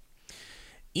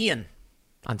 Ian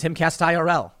on Timcast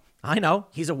IRL. I know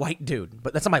he's a white dude,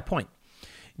 but that's not my point.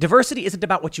 Diversity isn't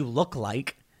about what you look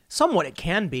like. Somewhat it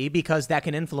can be, because that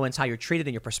can influence how you're treated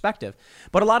and your perspective.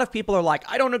 But a lot of people are like,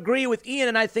 I don't agree with Ian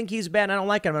and I think he's bad and I don't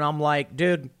like him. And I'm like,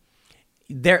 dude,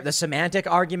 the semantic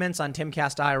arguments on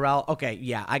Timcast IRL. Okay,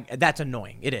 yeah, that's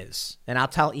annoying. It is. And I'll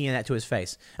tell Ian that to his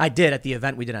face. I did at the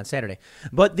event we did on Saturday.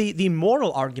 But the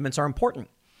moral arguments are important.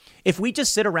 If we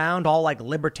just sit around all like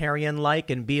libertarian-like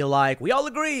and be like, we all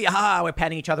agree, we're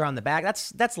patting each other on the back,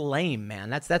 that's lame, man.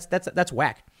 That's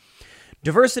whack.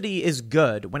 Diversity is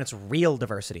good when it's real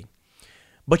diversity,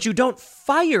 but you don't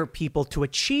fire people to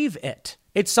achieve it.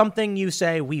 It's something you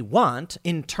say we want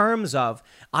in terms of,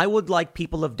 I would like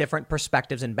people of different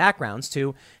perspectives and backgrounds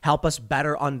to help us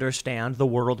better understand the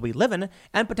world we live in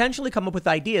and potentially come up with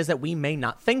ideas that we may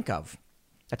not think of.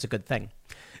 That's a good thing.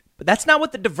 But that's not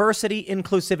what the diversity,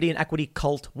 inclusivity, and equity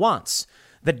cult wants.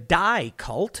 The die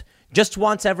cult just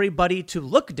wants everybody to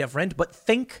look different but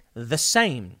think the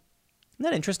same. Isn't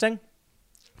that interesting?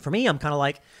 For me, I'm kind of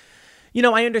like, you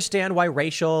know, I understand why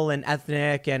racial and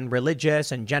ethnic and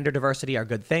religious and gender diversity are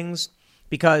good things,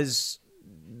 because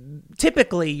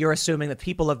typically you're assuming that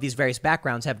people of these various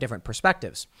backgrounds have different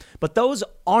perspectives. But those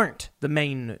aren't the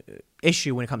main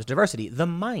issue when it comes to diversity. The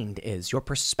mind is, your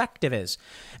perspective is.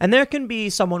 And there can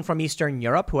be someone from Eastern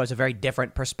Europe who has a very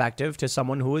different perspective to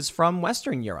someone who is from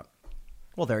Western Europe.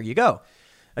 Well, there you go.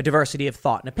 A diversity of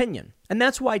thought and opinion. And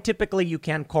that's why typically you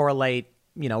can correlate,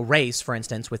 you know, race, for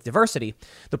instance, with diversity.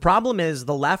 The problem is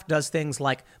the left does things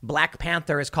like Black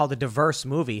Panther is called a diverse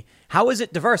movie. How is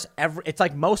it diverse? It's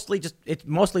like it's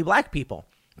mostly black people.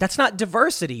 That's not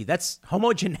diversity. That's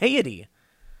homogeneity.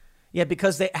 Yeah,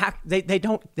 because they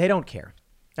don't care.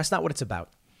 That's not what it's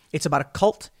about. It's about a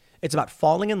cult. It's about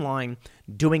falling in line,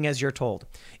 doing as you're told.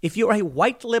 If you're a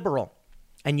white liberal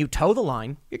and you toe the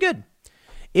line, you're good.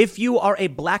 If you are a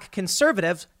black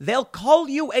conservative, they'll call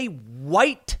you a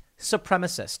white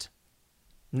supremacist.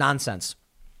 Nonsense.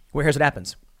 Well, here's what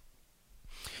happens.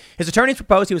 His attorneys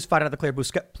proposed he was fired out of the clear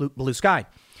blue sky.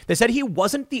 They said he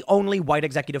wasn't the only white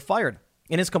executive fired.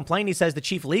 In his complaint, he says the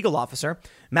chief legal officer,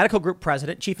 medical group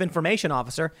president, chief information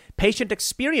officer, patient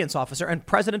experience officer, and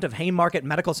president of Haymarket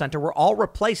Medical Center were all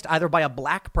replaced either by a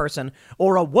black person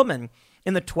or a woman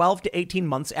in the 12 to 18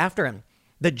 months after him.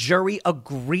 The jury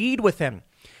agreed with him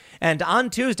and on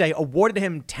Tuesday awarded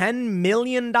him $10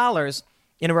 million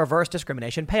in a reverse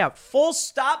discrimination payout. Full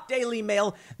stop, Daily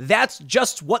Mail. That's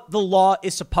just what the law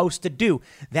is supposed to do.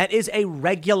 That is a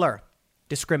regular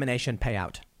discrimination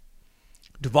payout.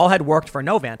 Duvall had worked for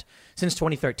Novant since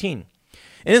 2013.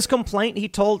 In his complaint, he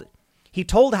told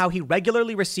how he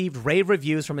regularly received rave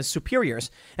reviews from his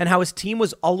superiors and how his team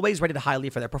was always rated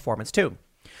highly for their performance too.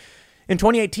 In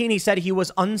 2018, he said he was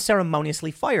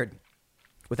unceremoniously fired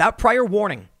without prior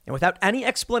warning and without any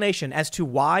explanation as to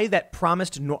why that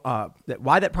promised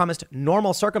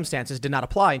normal circumstances did not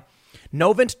apply.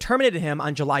 Novant terminated him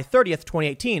on July 30th,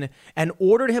 2018, and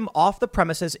ordered him off the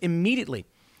premises immediately,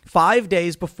 5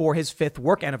 days before his 5th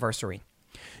work anniversary.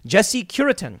 Jesse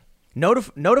Curitin,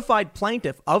 notified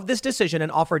plaintiff of this decision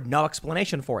and offered no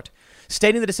explanation for it,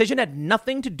 stating the decision had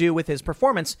nothing to do with his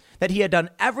performance, that he had done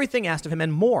everything asked of him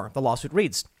and more, the lawsuit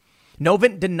reads.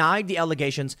 Novant denied the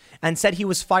allegations and said he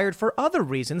was fired for other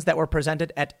reasons that were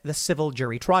presented at the civil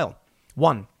jury trial.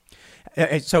 One,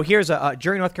 so here's a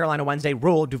jury in North Carolina Wednesday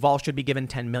ruled Duvall should be given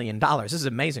 $10 million. This is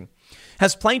amazing.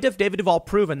 Has plaintiff David Duvall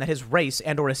proven that his race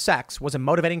and or his sex was a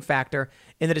motivating factor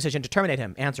in the decision to terminate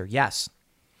him? Answer, yes.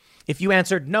 If you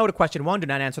answered no to question 1, do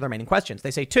not answer the remaining questions.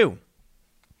 They say 2.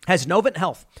 Has Novant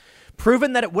Health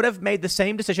proven that it would have made the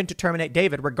same decision to terminate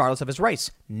David regardless of his race?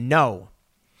 No.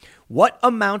 What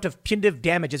amount of punitive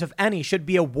damages, if any, should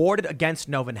be awarded against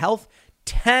Novant Health?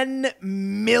 $10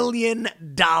 million.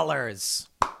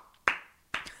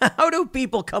 How do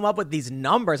people come up with these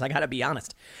numbers? I got to be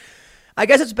honest. I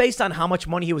guess it's based on how much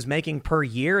money he was making per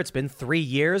year. It's been 3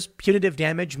 years. Punitive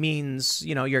damage means,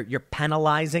 you're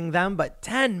penalizing them. But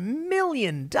 $10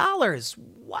 million.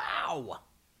 Wow.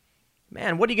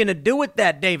 Man, what are you going to do with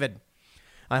that, David?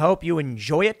 I hope you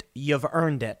enjoy it. You've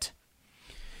earned it.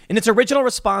 In its original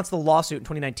response to the lawsuit in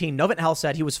 2019, Novant Health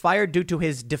said he was fired due to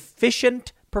his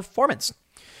deficient performance,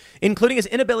 including his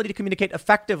inability to communicate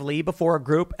effectively before a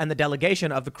group and the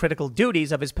delegation of the critical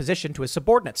duties of his position to his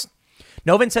subordinates.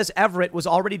 Novant says Everett was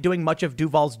already doing much of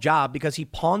Duvall's job because he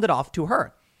pawned it off to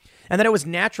her, and that it was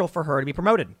natural for her to be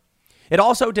promoted. It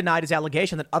also denied his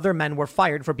allegation that other men were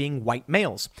fired for being white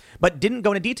males, but didn't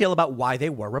go into detail about why they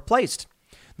were replaced.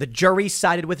 The jury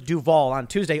sided with Duvall on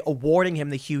Tuesday, awarding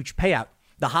him the huge payout.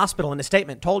 The hospital, in a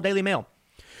statement, told Daily Mail,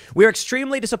 "We are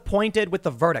extremely disappointed with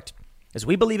the verdict, as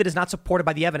we believe it is not supported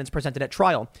by the evidence presented at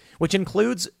trial, which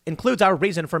includes our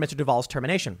reason for Mr. Duvall's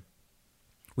termination.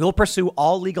 We will pursue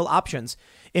all legal options,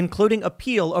 including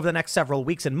appeal, over the next several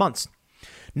weeks and months.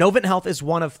 Novant Health is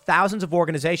one of thousands of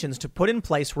organizations to put in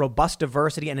place robust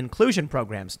diversity and inclusion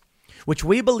programs, which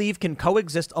we believe can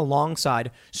coexist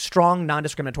alongside strong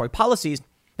non-discriminatory policies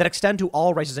that extend to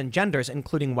all races and genders,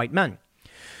 including white men.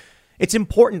 It's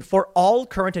important for all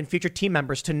current and future team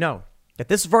members to know that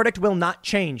this verdict will not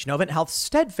change Novant Health's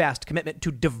steadfast commitment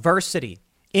to diversity,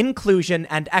 inclusion,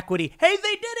 and equity." Hey,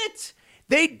 they did it!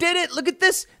 They did it! Look at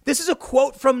this. This is a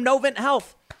quote from Novant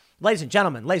Health. Ladies and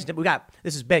gentlemen,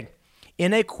 this is big.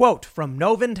 In a quote from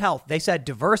Novant Health, they said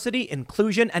diversity,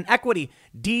 inclusion, and equity.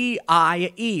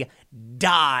 D-I-E.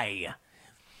 Die.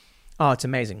 Oh, it's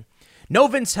amazing.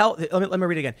 Novant's Health, let me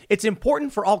read it again. It's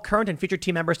important for all current and future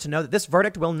team members to know that this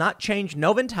verdict will not change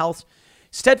Novant Health's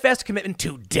steadfast commitment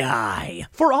to die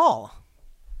for all.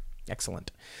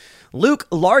 Excellent. Luke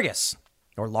Largest,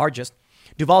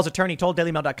 Duvall's attorney, told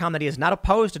DailyMail.com that he is not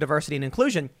opposed to diversity and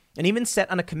inclusion and even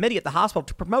sat on a committee at the hospital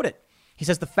to promote it. He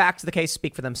says the facts of the case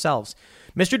speak for themselves.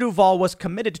 Mr. Duvall was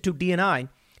committed to D&I,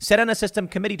 sat on a system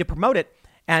committee to promote it,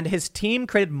 and his team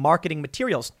created marketing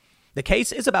materials. The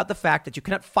case is about the fact that you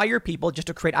cannot fire people just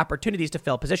to create opportunities to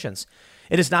fill positions.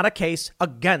 It is not a case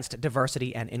against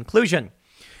diversity and inclusion.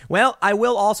 Well, I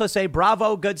will also say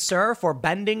bravo, good sir, for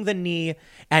bending the knee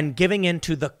and giving in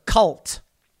to the cult,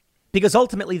 because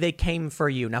ultimately they came for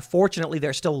you. Now, fortunately,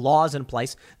 there's still laws in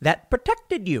place that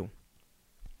protected you.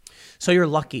 So you're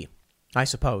lucky, I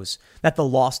suppose, that the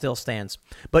law still stands.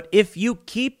 But if you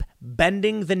keep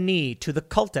bending the knee to the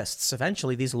cultists,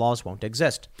 eventually these laws won't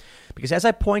exist. Because as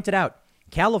I pointed out,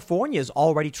 California is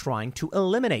already trying to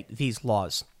eliminate these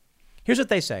laws. Here's what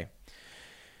they say.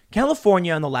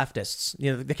 California and the leftists,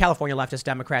 the California leftist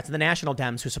Democrats and the national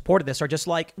Dems who supported this are just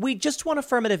like, we just want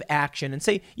affirmative action and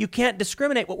say you can't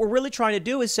discriminate. What we're really trying to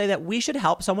do is say that we should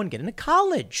help someone get into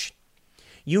college.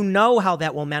 You know how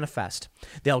that will manifest.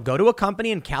 They'll go to a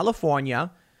company in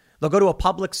California. They'll go to a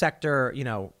public sector,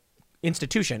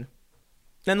 institution.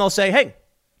 Then they'll say, hey,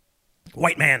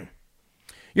 white man,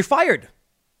 you're fired,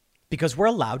 because we're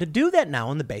allowed to do that now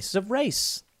on the basis of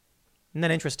race. Isn't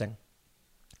that interesting?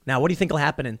 Now, what do you think will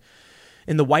happen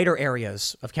in the whiter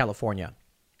areas of California?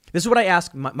 This is what I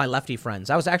asked my lefty friends.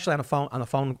 I was actually on a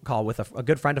phone call with a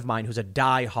good friend of mine who's a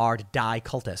die-hard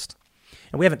cultist.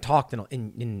 And we haven't talked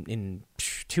in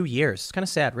 2 years. It's kind of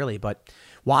sad, really. But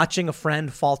watching a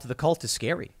friend fall to the cult is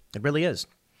scary. It really is.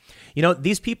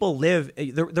 These people live.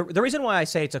 The reason why I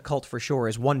say it's a cult for sure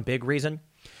is one big reason.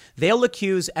 They'll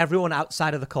accuse everyone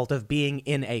outside of the cult of being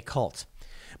in a cult.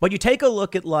 But you take a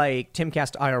look at like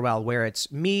Timcast IRL, where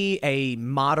it's me, a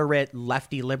moderate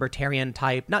lefty libertarian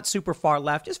type, not super far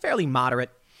left, just fairly moderate.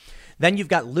 Then you've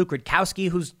got Luke Rudkowski,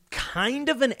 who's kind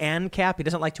of an ANCAP. He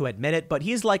doesn't like to admit it, but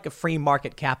he's like a free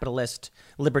market capitalist,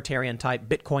 libertarian type,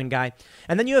 Bitcoin guy.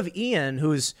 And then you have Ian,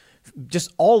 who's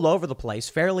just all over the place,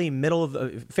 fairly middle of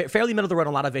the road on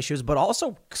a lot of issues, but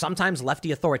also sometimes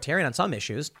lefty authoritarian on some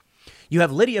issues. You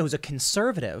have Lydia, who's a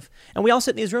conservative, and we all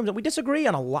sit in these rooms and we disagree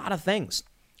on a lot of things,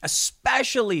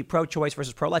 especially pro-choice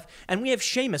versus pro-life. And we have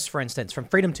Seamus, for instance, from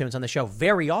Freedom Tunes on the show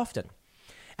very often.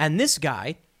 And this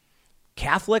guy,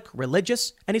 Catholic,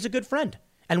 religious, and he's a good friend.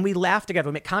 And we laugh together,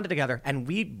 we make content together, and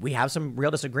we have some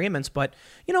real disagreements, but,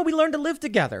 you know, we learn to live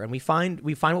together, and we find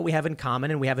what we have in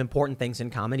common, and we have important things in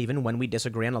common, even when we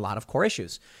disagree on a lot of core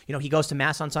issues. You know, he goes to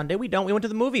Mass on Sunday, we don't. We went to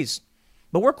the movies.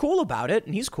 But we're cool about it,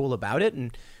 and he's cool about it,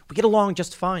 and we get along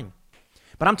just fine.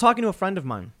 But I'm talking to a friend of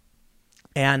mine,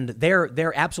 and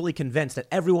they're absolutely convinced that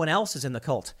everyone else is in the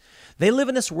cult. They live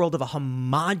in this world of a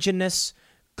homogenous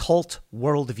cult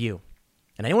worldview.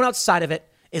 And anyone outside of it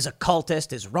is a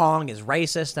cultist, is wrong, is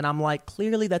racist. And I'm like,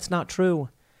 clearly that's not true.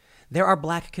 There are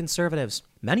black conservatives,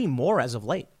 many more as of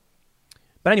late.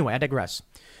 But anyway, I digress.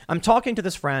 I'm talking to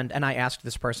this friend and I asked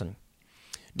this person,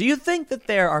 do you think that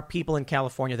there are people in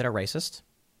California that are racist?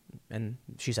 And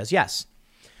she says, yes.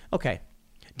 Okay.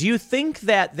 Do you think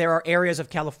that there are areas of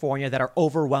California that are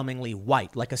overwhelmingly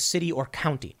white, like a city or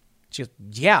county? She goes,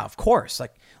 yeah, of course.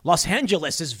 Like Los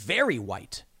Angeles is very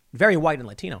white and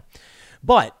Latino.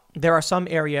 But there are some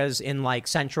areas in like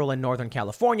Central and Northern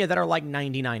California that are like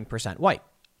 99% white.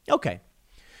 Okay.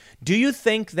 Do you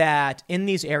think that in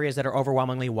these areas that are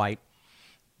overwhelmingly white,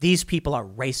 these people are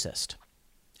racist?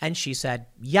 And she said,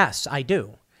 yes, I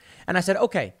do. And I said,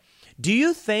 okay, do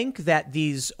you think that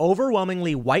these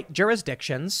overwhelmingly white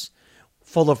jurisdictions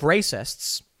full of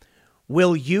racists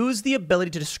will use the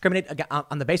ability to discriminate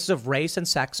on the basis of race and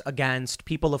sex against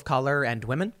people of color and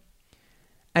women?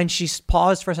 And she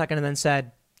paused for a second and then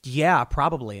said, yeah,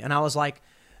 probably. And I was like,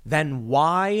 then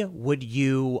why would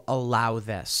you allow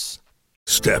this?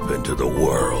 Step into the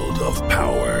world of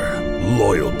power,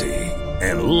 loyalty,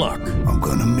 and luck. I'm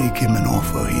going to make him an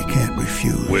offer he can't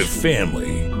refuse. With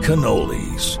family,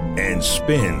 cannolis, and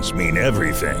spins mean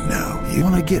everything. Now, you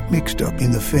want to get mixed up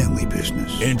in the family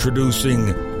business. Introducing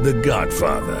The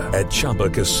Godfather at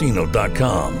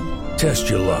ChumbaCasino.com. Test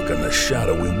your luck in the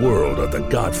shadowy world of The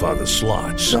Godfather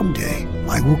slot. Someday,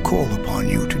 I will call upon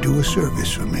you to do a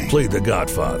service for me. Play The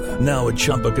Godfather, now at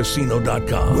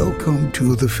ChumbaCasino.com. Welcome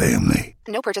to the family.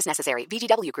 No purchase necessary.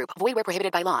 VGW Group. Void where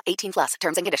prohibited by law. 18 plus.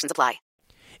 Terms and conditions apply.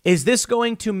 Is this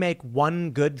going to make one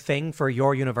good thing for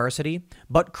your university,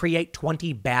 but create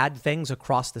 20 bad things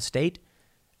across the state?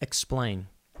 Explain.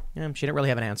 Yeah, she didn't really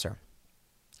have an answer.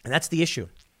 And that's the issue.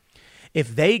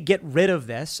 If they get rid of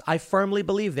this, I firmly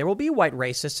believe there will be white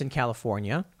racists in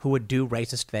California who would do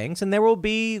racist things, and there will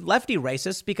be lefty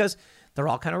racists because they're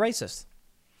all kind of racist.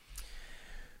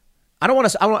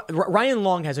 Ryan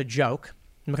Long has a joke.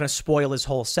 I'm not going to spoil his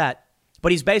whole set,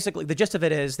 but he's basically, the gist of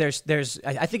it is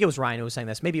I think it was Ryan who was saying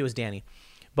this. Maybe it was Danny.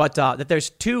 But that there's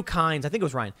two kinds, I think it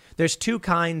was Ryan. There's two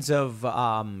kinds of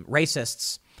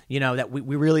racists, you know, that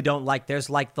we really don't like. There's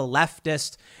like the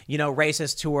leftist, you know,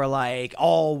 racists who are like,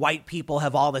 all white people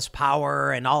have all this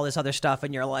power and all this other stuff.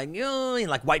 And you're like, oh, and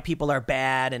like white people are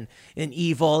bad and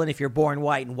evil. And if you're born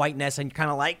white and whiteness, and you're kind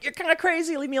of like, you're kind of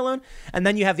crazy, leave me alone. And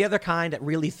then you have the other kind that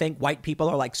really think white people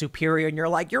are like superior. And you're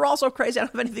like, you're also crazy. I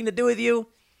don't have anything to do with you.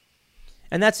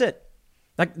 And that's it.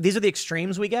 Like, these are the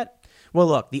extremes we get. Well,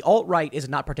 look, the alt-right is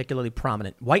not particularly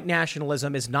prominent. White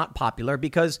nationalism is not popular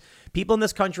because people in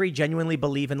this country genuinely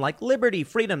believe in like liberty,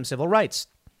 freedom, civil rights.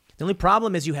 The only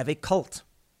problem is you have a cult.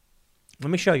 Let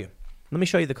me show you. Let me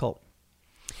show you the cult.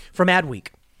 From Adweek.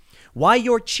 Why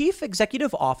your chief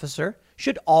executive officer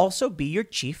should also be your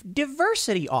chief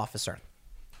diversity officer.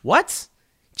 What?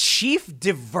 Chief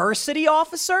diversity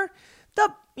officer?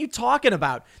 The you talking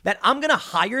about? That I'm going to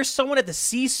hire someone at the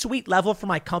C-suite level for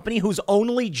my company whose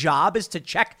only job is to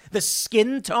check the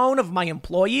skin tone of my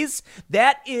employees?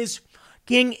 That is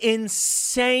fucking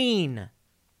insane.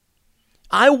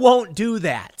 I won't do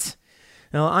that.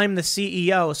 Now, I'm the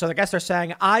CEO, so I guess they're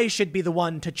saying I should be the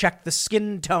one to check the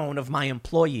skin tone of my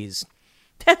employees.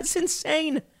 That's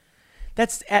insane.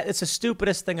 It's the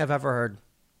stupidest thing I've ever heard.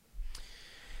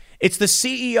 It's the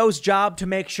CEO's job to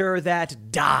make sure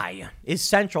that dye is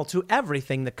central to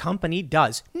everything the company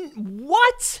does.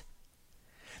 What?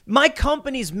 My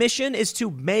company's mission is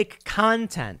to make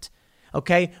content.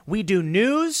 Okay? We do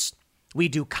news. We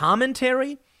do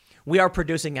commentary. We are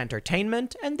producing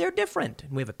entertainment, and they're different.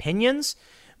 We have opinions.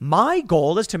 My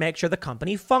goal is to make sure the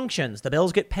company functions. The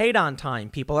bills get paid on time.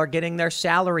 People are getting their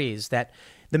salaries, that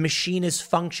the machine is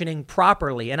functioning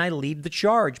properly, and I lead the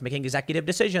charge, making executive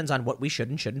decisions on what we should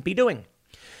and shouldn't be doing.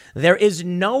 There is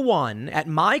no one at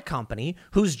my company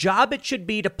whose job it should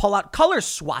be to pull out color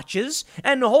swatches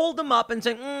and hold them up and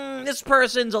say, this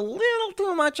person's a little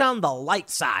too much on the light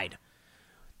side.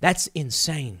 That's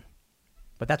insane.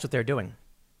 But that's what they're doing.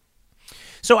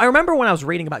 So I remember when I was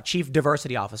reading about chief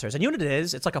diversity officers, and you know what it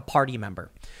is? It's like a party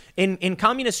member. In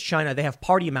communist China, they have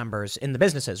party members in the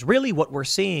businesses. Really what we're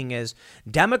seeing is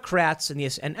Democrats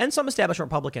and some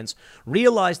establishment Republicans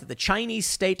realize that the Chinese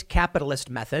state capitalist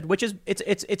method, which is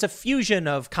it's a fusion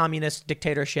of communist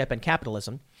dictatorship and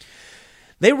capitalism,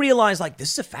 they realize like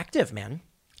this is effective, man.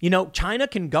 You know, China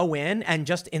can go in and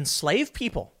just enslave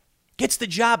people. Gets the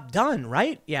job done,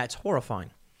 right? Yeah, it's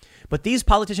horrifying. But these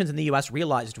politicians in the U.S.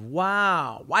 realized,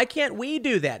 wow, why can't we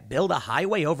do that? Build a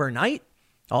highway overnight?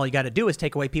 All you got to do is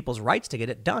take away people's rights to get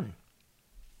it done.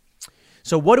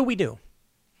 So what do?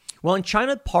 Well, in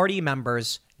China, party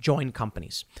members join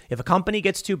companies. If a company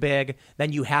gets too big,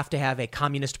 then you have to have a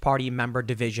Communist Party member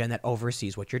division that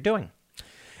oversees what you're doing.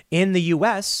 In the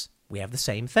U.S., we have the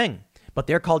same thing, but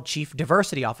they're called chief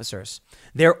diversity officers.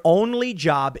 Their only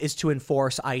job is to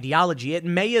enforce ideology. It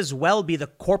may as well be the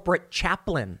corporate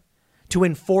chaplain to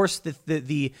enforce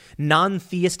the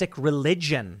non-theistic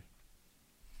religion.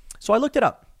 So I looked it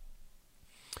up.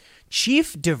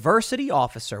 Chief diversity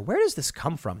officer. Where does this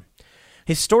come from?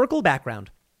 Historical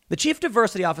background. The chief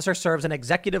diversity officer serves an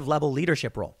executive level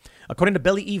leadership role. According to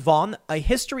Billy E. Vaughn, a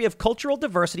history of cultural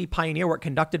diversity pioneer work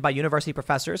conducted by university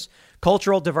professors,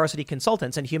 cultural diversity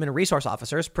consultants, and human resource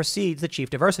officers precedes the chief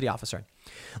diversity officer.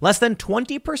 Less than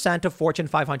 20% of Fortune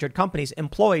 500 companies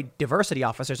employed diversity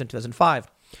officers in 2005,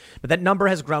 but that number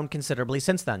has grown considerably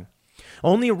since then.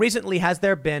 Only recently has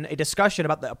there been a discussion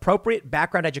about the appropriate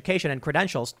background education and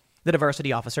credentials the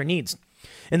diversity officer needs.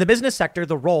 In the business sector,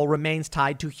 the role remains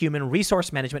tied to human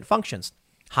resource management functions.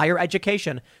 Higher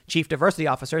education, chief diversity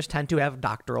officers tend to have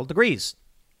doctoral degrees.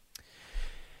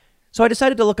 So I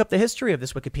decided to look up the history of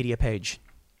this Wikipedia page.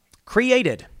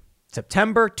 Created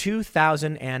September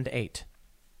 2008.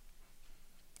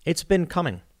 It's been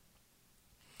coming.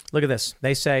 Look at this.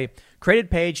 They say, created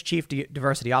page, chief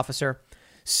diversity officer.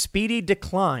 Speedy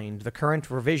declined. The current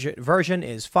version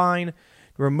is fine.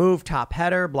 Remove top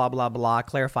header, blah, blah, blah,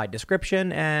 clarified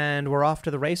description, and we're off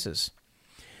to the races.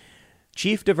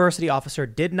 Chief diversity officer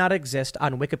did not exist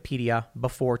on Wikipedia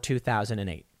before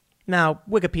 2008. Now,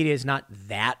 Wikipedia is not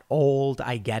that old.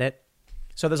 I get it.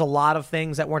 So there's a lot of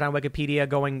things that weren't on Wikipedia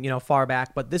going, far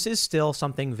back, but this is still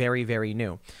something very, very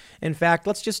new. In fact,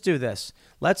 let's just do this.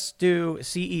 Let's do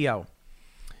CEO.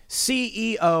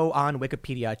 CEO on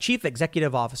Wikipedia, Chief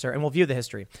Executive Officer, and we'll view the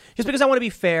history. Just because I want to be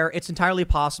fair, it's entirely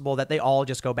possible that they all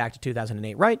just go back to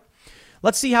 2008, right?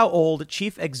 Let's see how old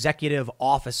Chief Executive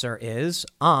Officer is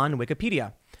on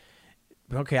Wikipedia.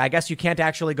 Okay, I guess you can't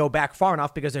actually go back far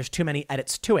enough because there's too many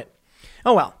edits to it.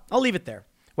 Oh, well, I'll leave it there.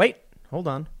 Wait, hold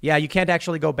on. Yeah, you can't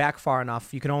actually go back far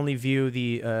enough. You can only view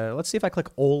the, let's see if I click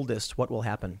oldest, what will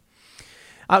happen.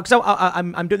 So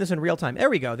I'm doing this in real time. There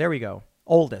we go.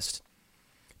 Oldest.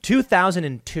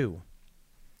 2002,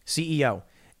 CEO.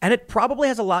 And it probably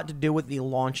has a lot to do with the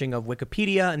launching of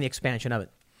Wikipedia and the expansion of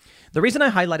it. The reason I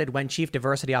highlighted when Chief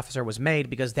Diversity Officer was made,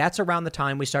 because that's around the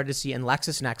time we started to see in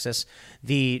LexisNexis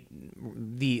the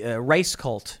race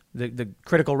cult, the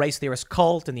critical race theorist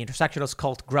cult and the intersectionalist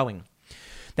cult growing.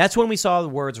 That's when we saw the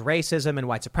words racism and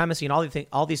white supremacy and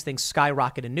all these things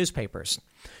skyrocket in newspapers.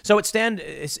 So it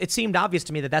seemed obvious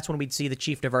to me that that's when we'd see the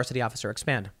Chief Diversity Officer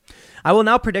expand. I will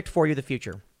now predict for you the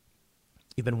future.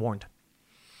 You've been warned.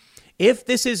 If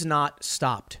this is not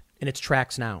stopped in its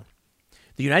tracks now,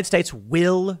 the United States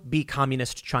will be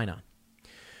communist China.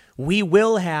 We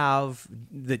will have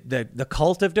the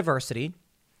cult of diversity.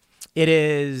 It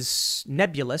is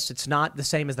nebulous. It's not the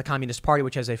same as the Communist Party,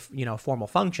 which has a formal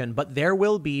function, but there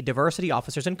will be diversity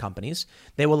officers in companies.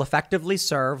 They will effectively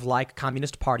serve like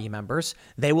Communist Party members.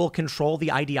 They will control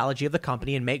the ideology of the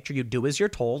company and make sure you do as you're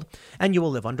told, and you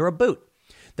will live under a boot.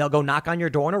 They'll go knock on your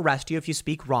door and arrest you if you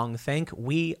speak wrong. Think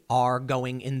we are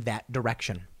going in that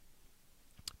direction.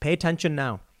 Pay attention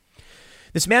now.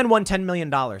 This man won $10 million,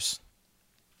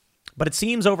 but it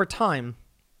seems over time,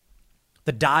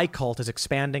 the die cult is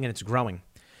expanding and it's growing.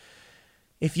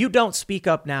 If you don't speak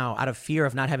up now out of fear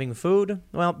of not having food,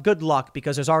 well, good luck,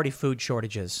 because there's already food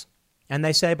shortages. And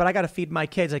they say, but I got to feed my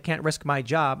kids. I can't risk my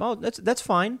job. Oh, that's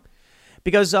fine.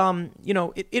 Because,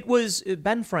 it was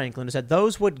Ben Franklin who said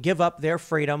those would give up their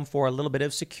freedom for a little bit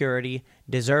of security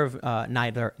deserve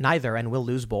neither and will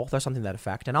lose both, or something to that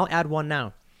effect. And I'll add one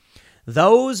now.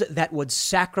 Those that would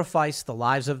sacrifice the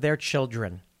lives of their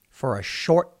children for a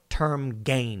short-term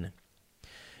gain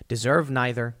deserve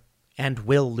neither and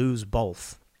will lose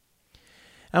both.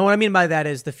 And what I mean by that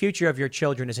is the future of your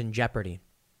children is in jeopardy.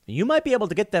 You might be able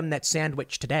to get them that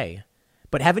sandwich today,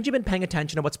 but haven't you been paying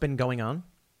attention to what's been going on?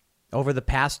 Over the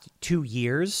past 2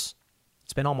 years,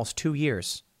 it's been almost 2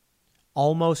 years.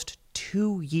 Almost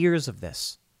 2 years of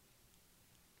this.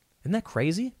 Isn't that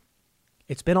crazy?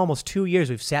 It's been almost 2 years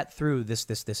we've sat through this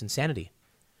insanity.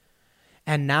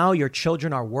 And now your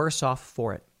children are worse off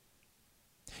for it.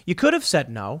 You could have said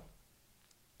no.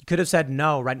 You could have said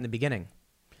no right in the beginning.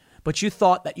 But you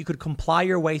thought that you could comply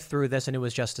your way through this and it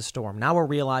was just a storm. Now we're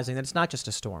realizing that it's not just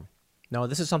a storm. No,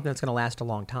 this is something that's going to last a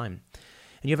long time.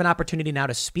 And you have an opportunity now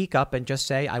to speak up and just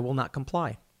say, I will not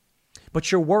comply.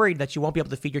 But you're worried that you won't be able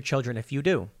to feed your children if you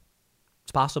do.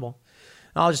 It's possible.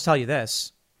 I'll just tell you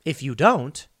this. If you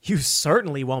don't, you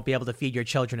certainly won't be able to feed your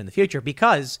children in the future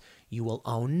because you will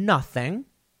own nothing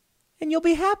and you'll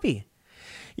be happy.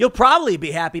 You'll probably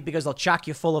be happy because they'll chock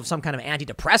you full of some kind of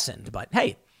antidepressant. But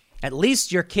hey, at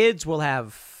least your kids will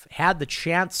have had the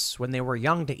chance when they were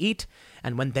young to eat.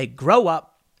 And when they grow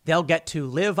up, they'll get to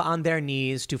live on their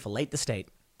knees to fillet the state.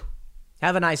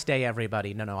 Have a nice day,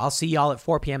 everybody. No, I'll see y'all at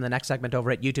 4 p.m. in the next segment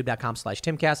over at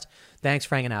youtube.com/Timcast. Thanks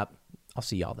for hanging out. I'll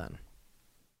see y'all then.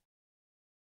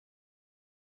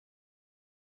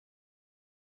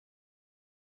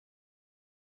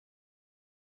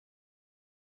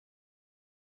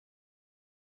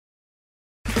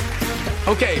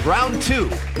 Okay, round two.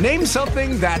 Name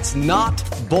something that's not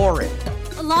boring.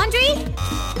 A laundry?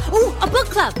 Ooh, a book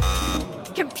club.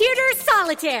 Computer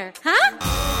solitaire, huh?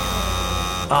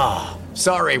 Ah,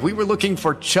 sorry, we were looking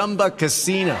for Chumba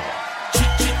Casino.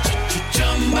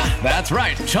 That's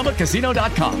right,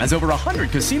 ChumbaCasino.com has over 100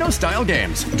 casino-style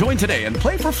games. Join today and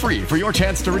play for free for your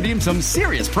chance to redeem some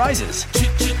serious prizes.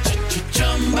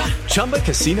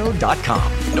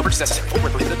 ChumbaCasino.com. No purchase necessary. Void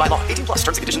where prohibited by law. 18+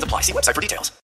 terms and conditions apply. See website for details.